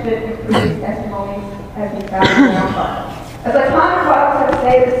mentioned it in previous testimonies as we found it out. As I pondered what I was going to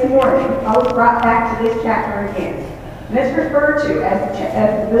say this morning, I was brought back to this chapter again. And it's referred to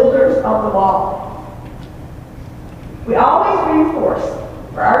as the builders of the wall. We always reinforce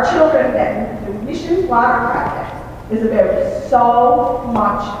for our children that the Missions Water Project is about so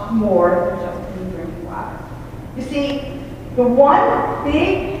much more than just clean drinking water. You see, one of the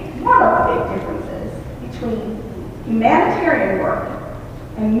big differences between humanitarian work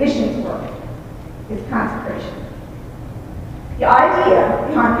and missions work is consecration. The idea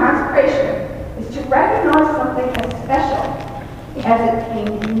behind consecration is to recognize something as special as it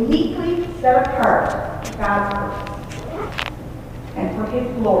being uniquely set apart for God's purpose and for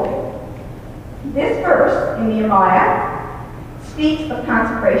His glory. This verse in Nehemiah speaks of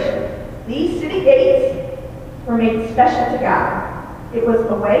consecration. These city gates were made special to God. It was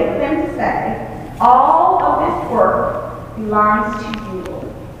a way for them to say, all of this work belongs to you,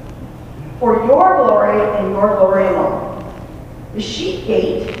 Lord, for your glory and your glory alone. The sheep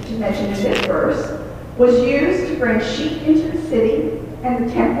gate, which is mentioned in this verse, was used to bring sheep into the city and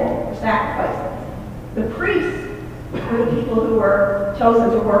the temple for sacrifices. The priests were the people who were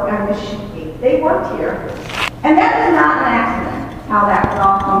chosen to work on this sheep gate. They worked here. And that was not an accident, how that would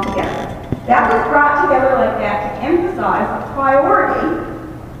all come together. That was brought together like that to emphasize the priority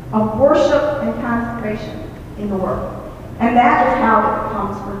of worship and consecration in the work. And that is how it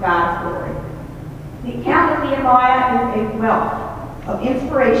comes for God's glory. The account of Nehemiah is a wealth of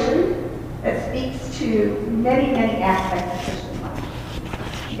inspiration that speaks to many, many aspects of Christian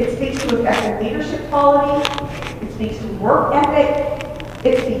life. It speaks to effective leadership qualities. It speaks to work ethic.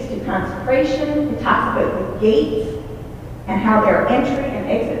 It speaks to consecration. It talks about the gates and how there are entry and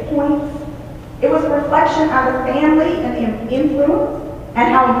exit points. It was a reflection on the family and the influence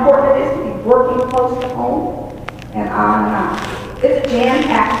and how important it is to be working close to home, and on and on. It's a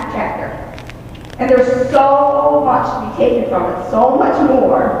jam-packed chapter. And there's so much to be taken from it, so much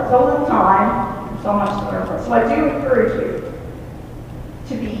more, so little time, and so much to learn from it. So I do encourage you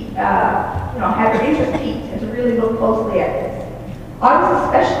to be, have your interest piqued and to really look closely at this. I was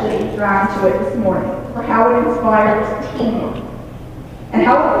especially drawn to it this morning for how it inspires teamwork and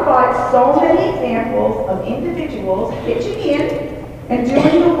how it provides so many examples of individuals pitching in and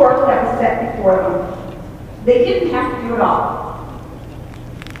doing the work that was set before them. They didn't have to do it all,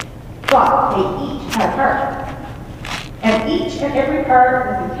 but they each had a part. And each and every part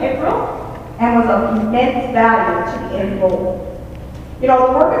was integral and was of immense value to the end goal. You know,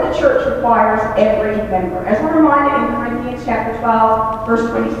 the work of the church requires every member. As we're reminded in Corinthians chapter 12, verse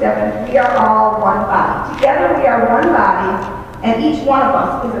 27, we are all one body. Together we are one body, and each one of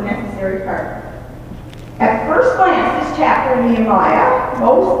us is a necessary part. At first glance, this chapter in Nehemiah,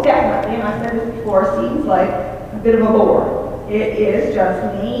 most definitely, and I said this before, seems like a bit of a bore. It is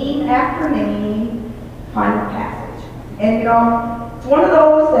just name after name kind of passage. And you know, it's one of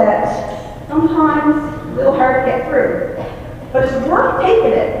those that sometimes is a little hard to get through. But it's worth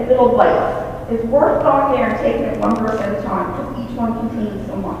taking it in little bites. It's worth going there and taking it one verse at a time, because each one contains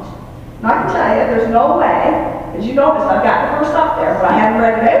so much. And I can tell you, there's no way, as you notice, I've got the verse up there, but I haven't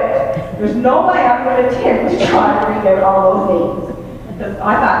read it out. There's no way I'm going to attempt to try to read out all those names. Because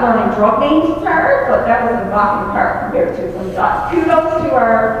I thought learning drug names was hard, but that was a walking part compared to some dots. Kudos to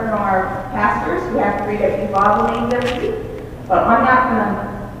our pastors who have to read out these Bible names every week. But I'm not going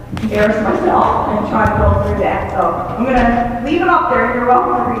to embarrass myself and try to go through that. So I'm going to leave it up there. You're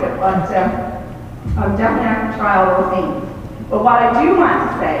welcome to read it, but I'm definitely not going to try all those names. But what I do want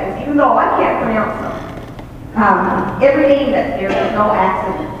to say is, even though I can't pronounce them, every name that's there, there's no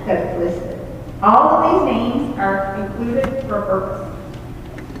accident that it's listed. All of these names are included for a purpose.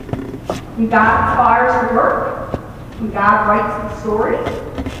 When God inspires the work, when God writes the story,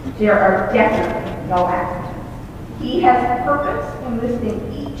 there are definitely no accidents. He has a purpose in listing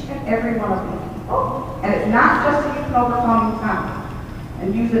each and every one of these people. And it's not just so you can overcome time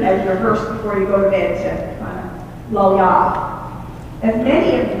and use it as your verse before you go to bed to kind of lull you off. As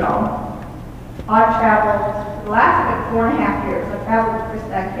many of you know, I've traveled for the last 4.5 years. I've traveled with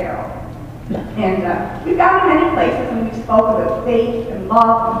Krista and Carol. And we've gone to many places and we've spoken about faith and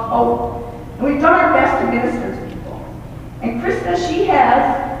love and hope. And we've done our best to minister to people. And Krista, she has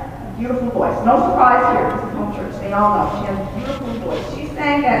a beautiful voice. No surprise here, this is home church. They all know she has a beautiful voice. She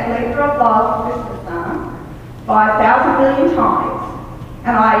sang that Labor of Love Christmas song 5,000 million times.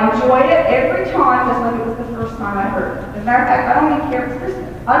 And I enjoyed it every time just like it was the first time I heard it. As a matter of fact, I don't even care if it's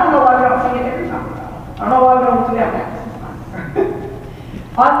Christmas. I don't know why we don't sing it every time. I don't know why we don't do that at Christmas time.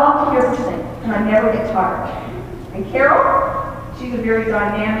 I love to hear her sing, and I never get tired. And Carol, she's a very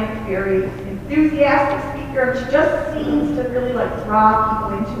dynamic, very enthusiastic speaker. She just seems to really like draw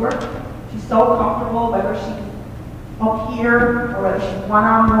people into her. She's so comfortable, whether she's up here or whether she's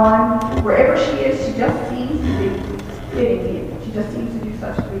one-on-one. Wherever she is, she just seems to be fitting in. She just seems to do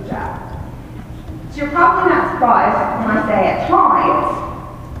such a good job. So you're probably not surprised when I say at times,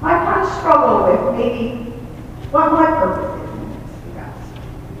 I kind of struggle with maybe what my purpose is. We've got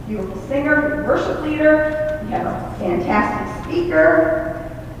a beautiful singer, worship leader, we have a fantastic speaker,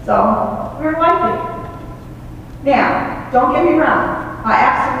 so where do I fit? Now, don't get me wrong, I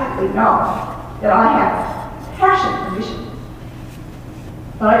absolutely know that I have passion for missions.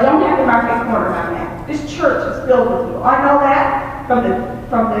 But I don't have the market corner on that. This church is filled with you. I know that from the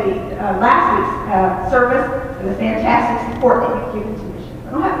last week's service and the fantastic support that you've given to missions.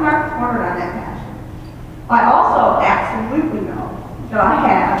 I don't have the market corner on that passion. I also absolutely know that I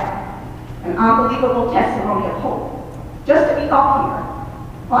have an unbelievable testimony of hope. Just to be up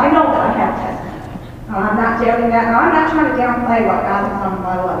here, I know that I have a testimony. And I'm not doubting that, and I'm not trying to downplay what God has done in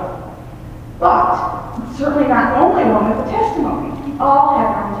my life. But I'm certainly not the only one with a testimony. We all have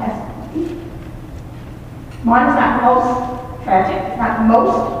our own testimony. Mine is not the most tragic, it's not the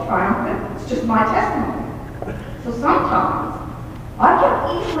most triumphant, it's just my testimony. So sometimes I can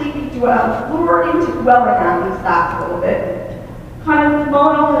easily be lured into dwelling on these thoughts a little bit, kind of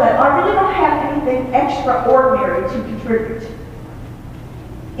mulling over that I really don't have anything extraordinary to contribute.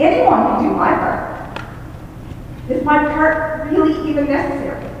 Anyone can do my part. Is my part really even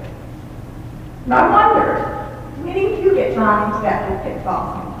necessary? And I wondered, do any of you get drawn into that little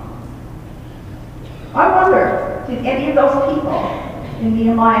pitfall sometimes? I wonder, did any of those people in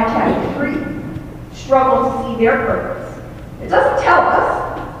Nehemiah chapter 3 struggle to see their purpose? It doesn't tell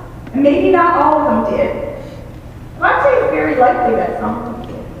us, and maybe not all of them did, but I'd say it's very likely that some of them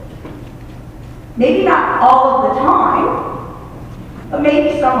did. Maybe not all of the time, but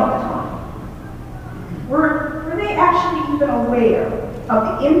maybe some of the time. Were they actually even aware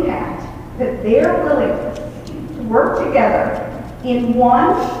of the impact that their willingness to work together in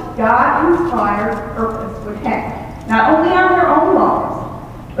one God-inspired purpose would have, not only on their own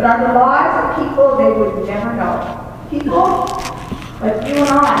lives, but on the lives of people they would never know. People like you and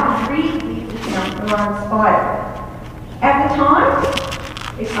I who read these accounts and are inspired. At the time,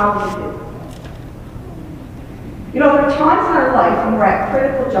 they probably did. You know, there are times in our life when we're at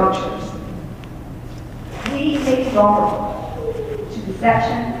critical junctures. We may be vulnerable to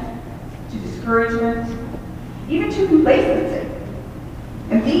deception, to discouragement, even to complacency.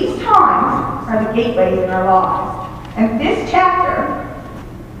 And these times are the gateways in our lives. And this chapter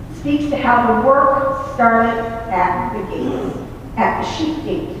speaks to how the work started at the gates, at the sheep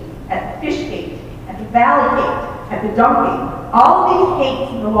gate, at the fish gate, at the valley gate, at the dung gate. All of these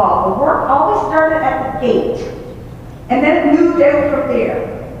gates in the law, the work always started at the gate. And then it moved out from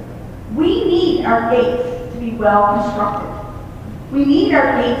there. We need our gates to be well constructed. We need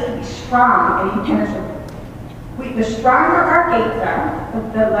our gates to be strong and impenetrable. The stronger our gates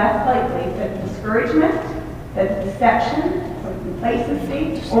are, the less likely that the discouragement, that the deception, or the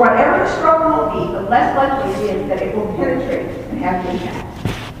complacency, or whatever the struggle will be, the less likely it is that it will penetrate and have an impact.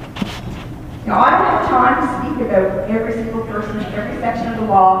 Now, I don't have time to speak about every single person, every section of the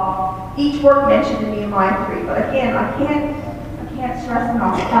law, each word mentioned in Nehemiah 3, but again, I can't stress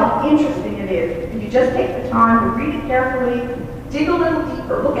enough how interesting it is if you just take the time to read it carefully, dig a little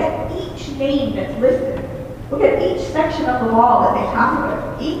deeper, look at each name that's listed. Look at each section of the law that they talk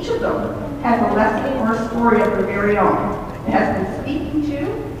about. Each of them has a lesson or a story of their very own. It has been speaking to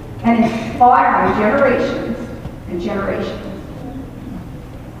and inspiring generations and generations.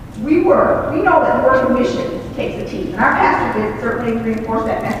 We know that the work of missions takes a team, and our pastor did certainly reinforce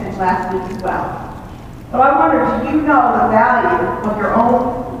that message last week as well. But I wonder, do you know the value of your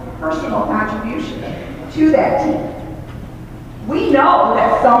own personal contribution to that team? We know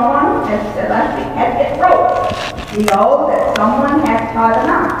that someone had to get ropes. We know that someone had to tie the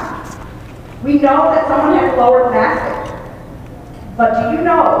knot. We know that someone had to lower the basket. But do you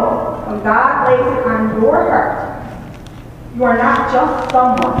know, when God lays it on your heart, you are not just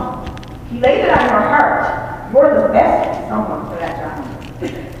someone. He laid it on your heart. You're the best someone for that job.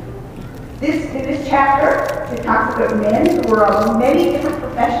 In this chapter, it talks about men who were of many different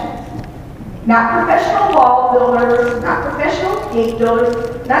professions. Not professional wall builders, not professional gate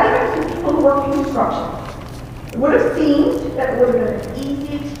builders, not even people who work in construction. It would have seemed that it would have been an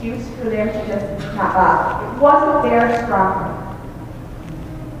easy excuse for them to just not bother. It wasn't their strong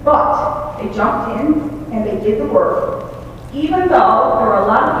point. But they jumped in and they did the work, even though there were a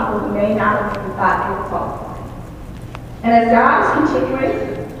lot of people who may not have even thought they were qualified. And as God is continuing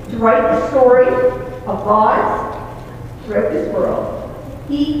to write the story of lives throughout this world,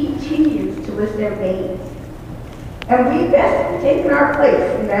 He continues to list their names. And we best have taken our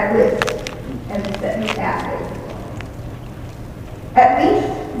place in that list and been set new pathways. At least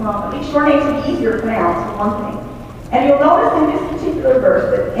your names will be easier to pronounce, for one thing. And you'll notice in this particular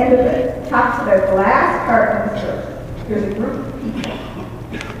verse that the end of it talks about the last part of this verse. There's a group of people.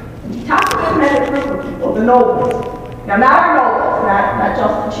 And he talks about them as a group of people, the nobles. Now, not our nobles, not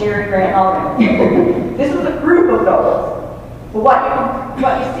just the Cherry Grant Alderman. This was a group of nobles. But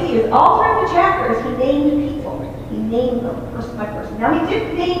what you see is all through the chapters, he named people. He named them person by person. Now, he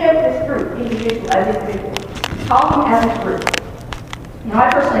didn't name out this group as individuals. He called them as a group. Now,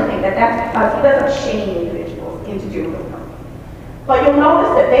 I personally think that that's because he doesn't shame individuals into doing the work. But you'll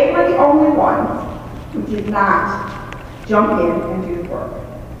notice that they were the only ones who did not jump in and do the work.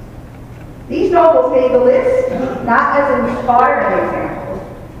 These nobles made the list not as inspiring examples,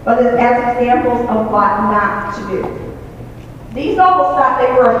 but as examples of what not to do. These nobles thought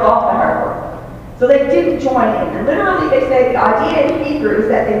they were above the hard work, so they didn't join in. And literally they say the idea in Hebrew is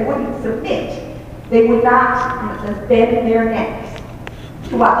that they wouldn't submit. They would not bend their necks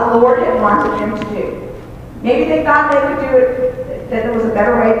to what the Lord had wanted them to do. Maybe they thought they could do it, that there was a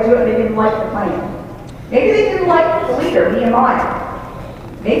better way to do it, they didn't like the plan. Maybe they didn't like the leader, Nehemiah.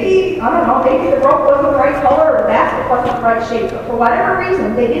 Maybe, I don't know, maybe the rope wasn't the right color or the basket wasn't the right shape, but for whatever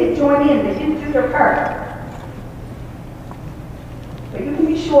reason, they didn't join in, they didn't do their part. But you can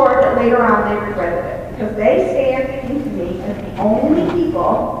be sure that later on they regretted it, because they stand in infamy as the only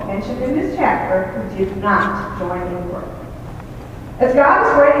people mentioned in this chapter who did not join in the work. As God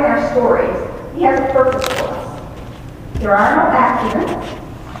is writing our stories, He has a purpose for us. There are no accidents,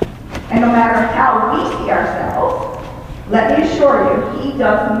 and no matter how we see ourselves, let me assure you, He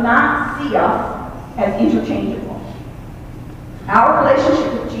does not see us as interchangeable. Our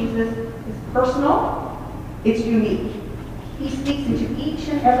relationship with Jesus is personal, it's unique. He speaks into each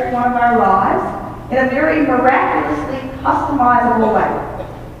and every one of our lives in a very miraculously customizable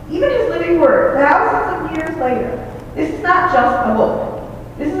way. Even His living word, thousands of years later, this is not just a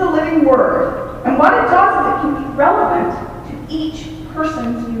book. This is a living word. And what it does is it can be relevant to each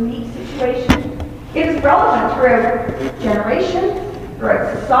person's unique situation. It is relevant throughout generations,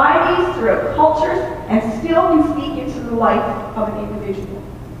 throughout societies, throughout cultures, and still can speak into the life of an individual.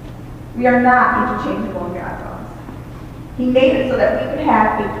 We are not interchangeable in God's eyes. He made it so that we could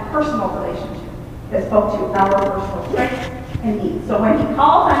have a personal relationship that spoke to our personal strengths and needs. So when he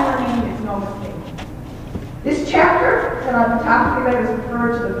calls on your name, it's no mistake. This chapter that I've been talking about is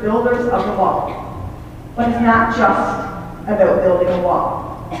referred to the builders of the wall. But it's not just about building a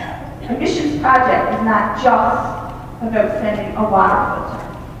wall. A missions project is not just about sending a water filter.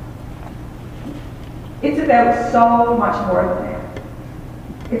 It's about so much more than that.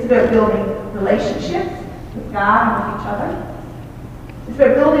 It's about building relationships with God and with each other. It's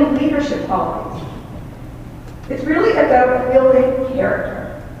about building leadership qualities. It's really about building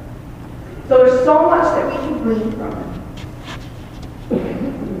character. So there's so much that we can glean from it.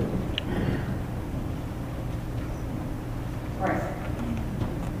 Right.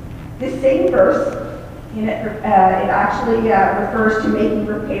 This same verse, it actually refers to making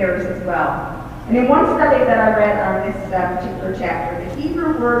repairs as well. And in one study that I read on this particular chapter, the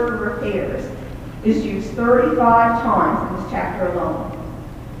Hebrew word for repairs is used 35 times in this chapter alone.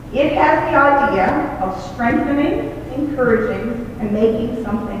 It has the idea of strengthening, encouraging, and making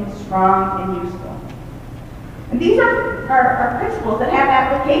something strong and useful. And these are principles that have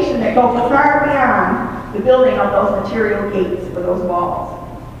application that go far beyond the building of those material gates or those walls.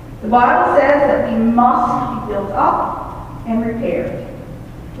 The Bible says that we must be built up and repaired.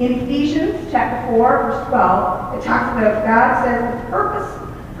 In Ephesians chapter 4, verse 12, it talks about God says the purpose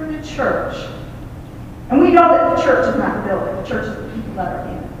for the church. And we know that the church is not the building, the church is the people that are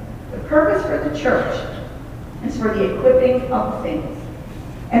in it. The purpose for the church is for the equipping of the saints.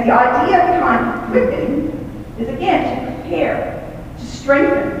 And the idea behind equipping is again to prepare, to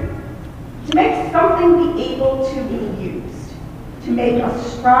strengthen, to make something be able to be used, to make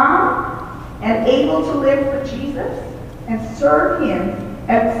us strong and able to live for Jesus and serve Him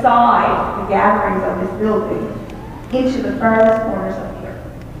outside the gatherings of this building into the farthest corners of the earth.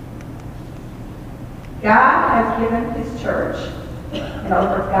 God has given His church, in other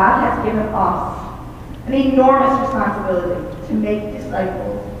words, God has given us an enormous responsibility to make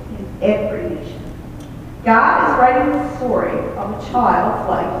disciples in every nation. God is writing the story of a child's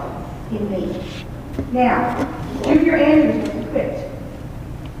life in me. Now, Junior Andrews was equipped,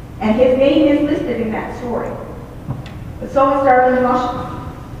 and his name is listed in that story. But so is Darlene Rushman.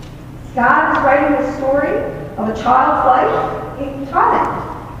 God is writing the story of a child's life in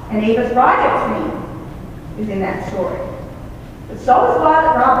Thailand, and Ava's Rideout's name is in that story. But so is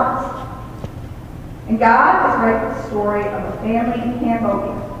Violet Roberts. And God is writing the story of a family in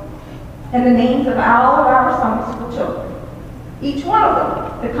Cambodia, and the names of all of our Sunday school children. Each one of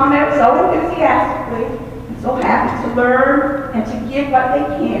them that come out so enthusiastically and so happy to learn and to give what they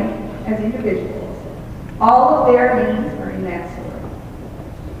can as individuals. All of their names are in that story.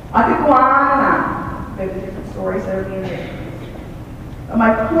 I could go on and on about the different stories that are being written. But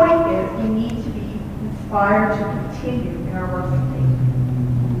my point is we need to be inspired to continue in our works of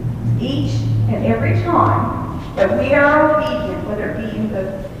faith. Each and every time that we are obedient, whether it be in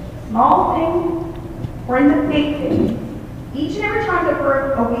the small thing or in the big thing, each and every time that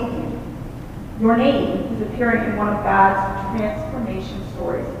we're obedient, your name is appearing in one of God's transformation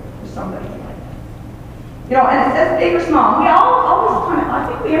stories for somebody's life. You know, and it says big or small. We all always kind of, I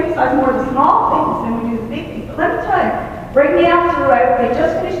think we emphasize more the small things than we do the big things. But let me tell you, right now throughout, they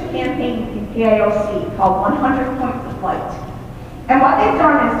just finished a campaign in PIOC called 100 Points of Light. And what they've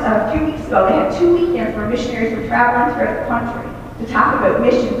done is, a few weeks ago, they had 2 weekends where missionaries were traveling throughout the country to talk about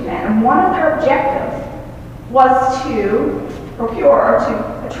missions plan. And one of their objectives was to procure or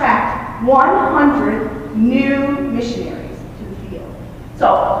to attract 100 new missionaries to the field.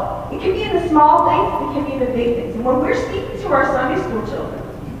 So it can be in the small things, it can be in the big things. And when we're speaking to our Sunday school children,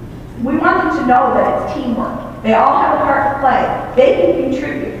 we want them to know that it's teamwork. They all have a part to play. They can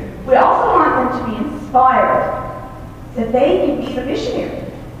contribute. We also want them to be inspired that they can be the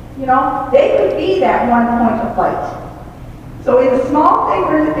missionary. You know, they could be that one point of light. So in the small thing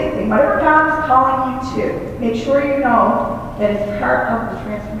or in the big thing, whatever God is calling you to, make sure you know that it's part of the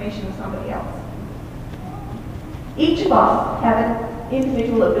transformation of somebody else. Each of us have an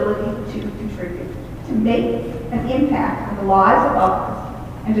individual ability to contribute, to make an impact on the lives of others,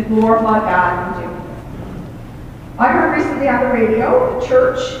 and to glorify God in doing it. I heard recently on the radio, the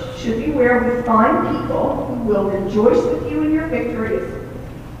church should be where we find people who will rejoice with you in your victories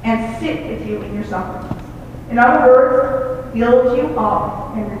and sit with you in your sufferings. In other words, build you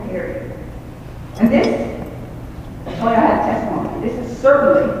up and repair you. And this, I'll tell you I had a testimony. This is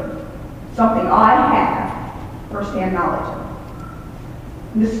certainly something I have firsthand knowledge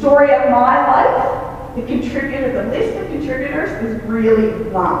of. In the story of my life, the list of contributors is really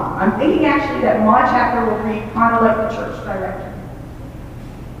long. I'm thinking actually that my chapter will read kind of like the church directory.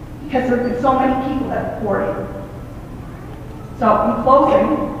 Because there have been so many people that have poured in. So in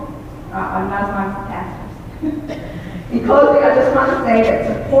closing, I'm not as much pastors. In closing, I just want to say that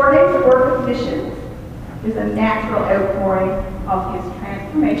supporting the work of missions is a natural outpouring of His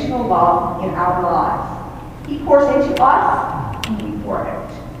transformational love in our lives. He pours into us, and we pour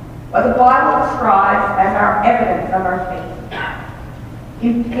out. What the Bible describes as our evidence of our faith.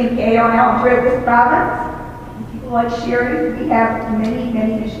 In KONL throughout this province, people like Sherry, we have many,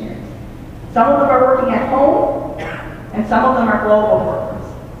 many missionaries. Some of them are working at home, and some of them are global workers.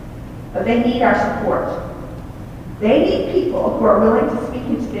 But they need our support. They need people who are willing to speak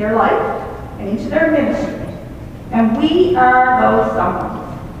into their life and into their ministry. And we are those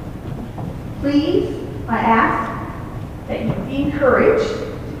someone. Please, I ask that you be encouraged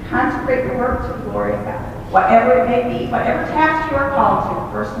to consecrate your work to the glory of God. Whatever it may be, whatever task you are called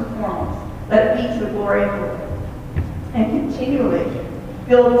to, first and foremost, let it be to the glory of the Lord. And continually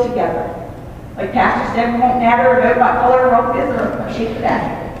build together. Like Pastor said, it won't matter about what color a rope is or what shape of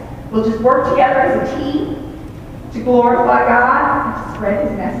that. We'll just work together as a team to glorify God and to spread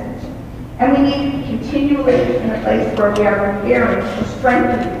His message. And we need to be continually in a place where we are repairing and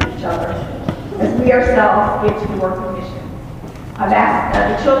strengthening each other as we ourselves give to the work of mission. I've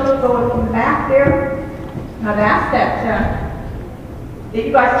asked the children to go in the back there, and I've asked that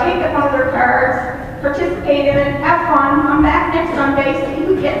you guys take up one of their cards, participate in it, have fun, come back next Sunday, see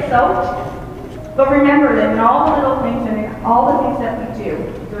who gets soaked. But remember that in all the little things and in all the things that we do,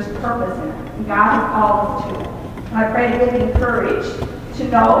 there's purpose in it, and God has called us to it. And I pray that you'll be encouraged to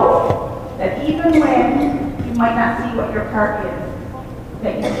know that even when you might not see what your part is,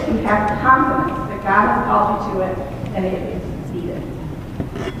 that you have confidence that God has called you to it, and it is needed.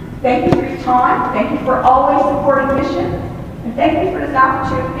 Thank you for your time. Thank you for always supporting mission. And thank you for this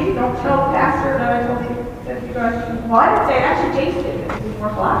opportunity. Don't tell the pastor that I told you that you guys should. Well, I didn't say it. Actually, Jason did it. It was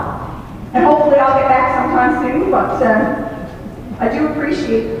more fun. And hopefully I'll get back sometime soon. But I do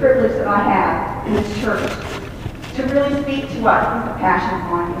appreciate the privilege that I have in this church to really speak to what is the passion of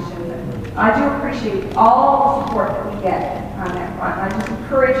my mission. And I do appreciate all the support that we get on that front. And I just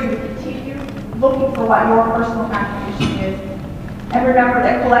encourage you to continue looking for what your personal contribution is. And remember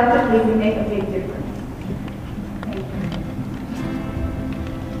that collectively we make a big difference. Thank you.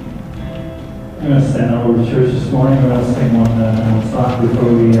 I'm going to stand over the church this morning. We're going to sing one song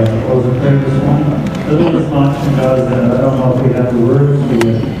before we close our prayer this morning. A little response from God that I don't know if we have the words. We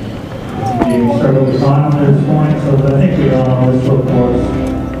struggled with time this morning, so I think we all know this little chorus.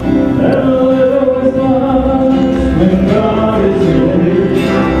 When God is ready.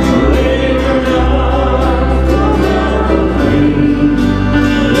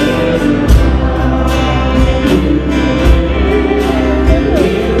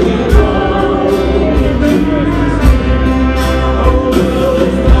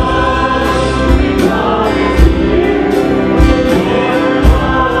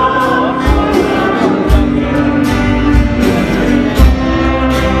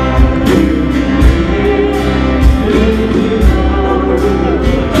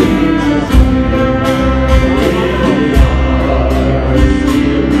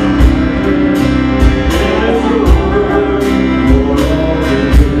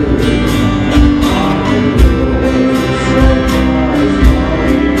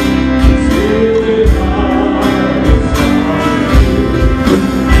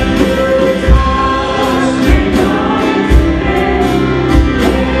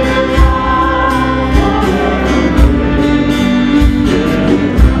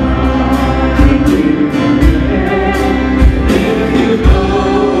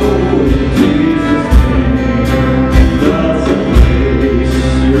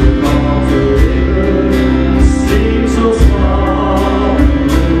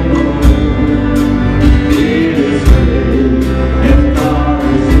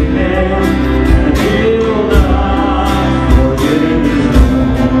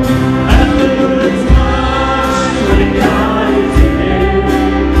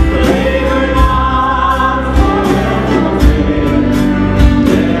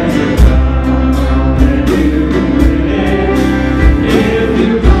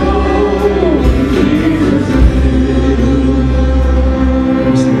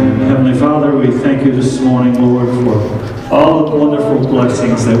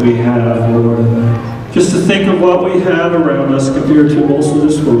 That we have, Lord. Just to think of what we have around us compared to most of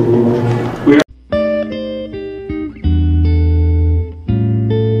this world, Lord.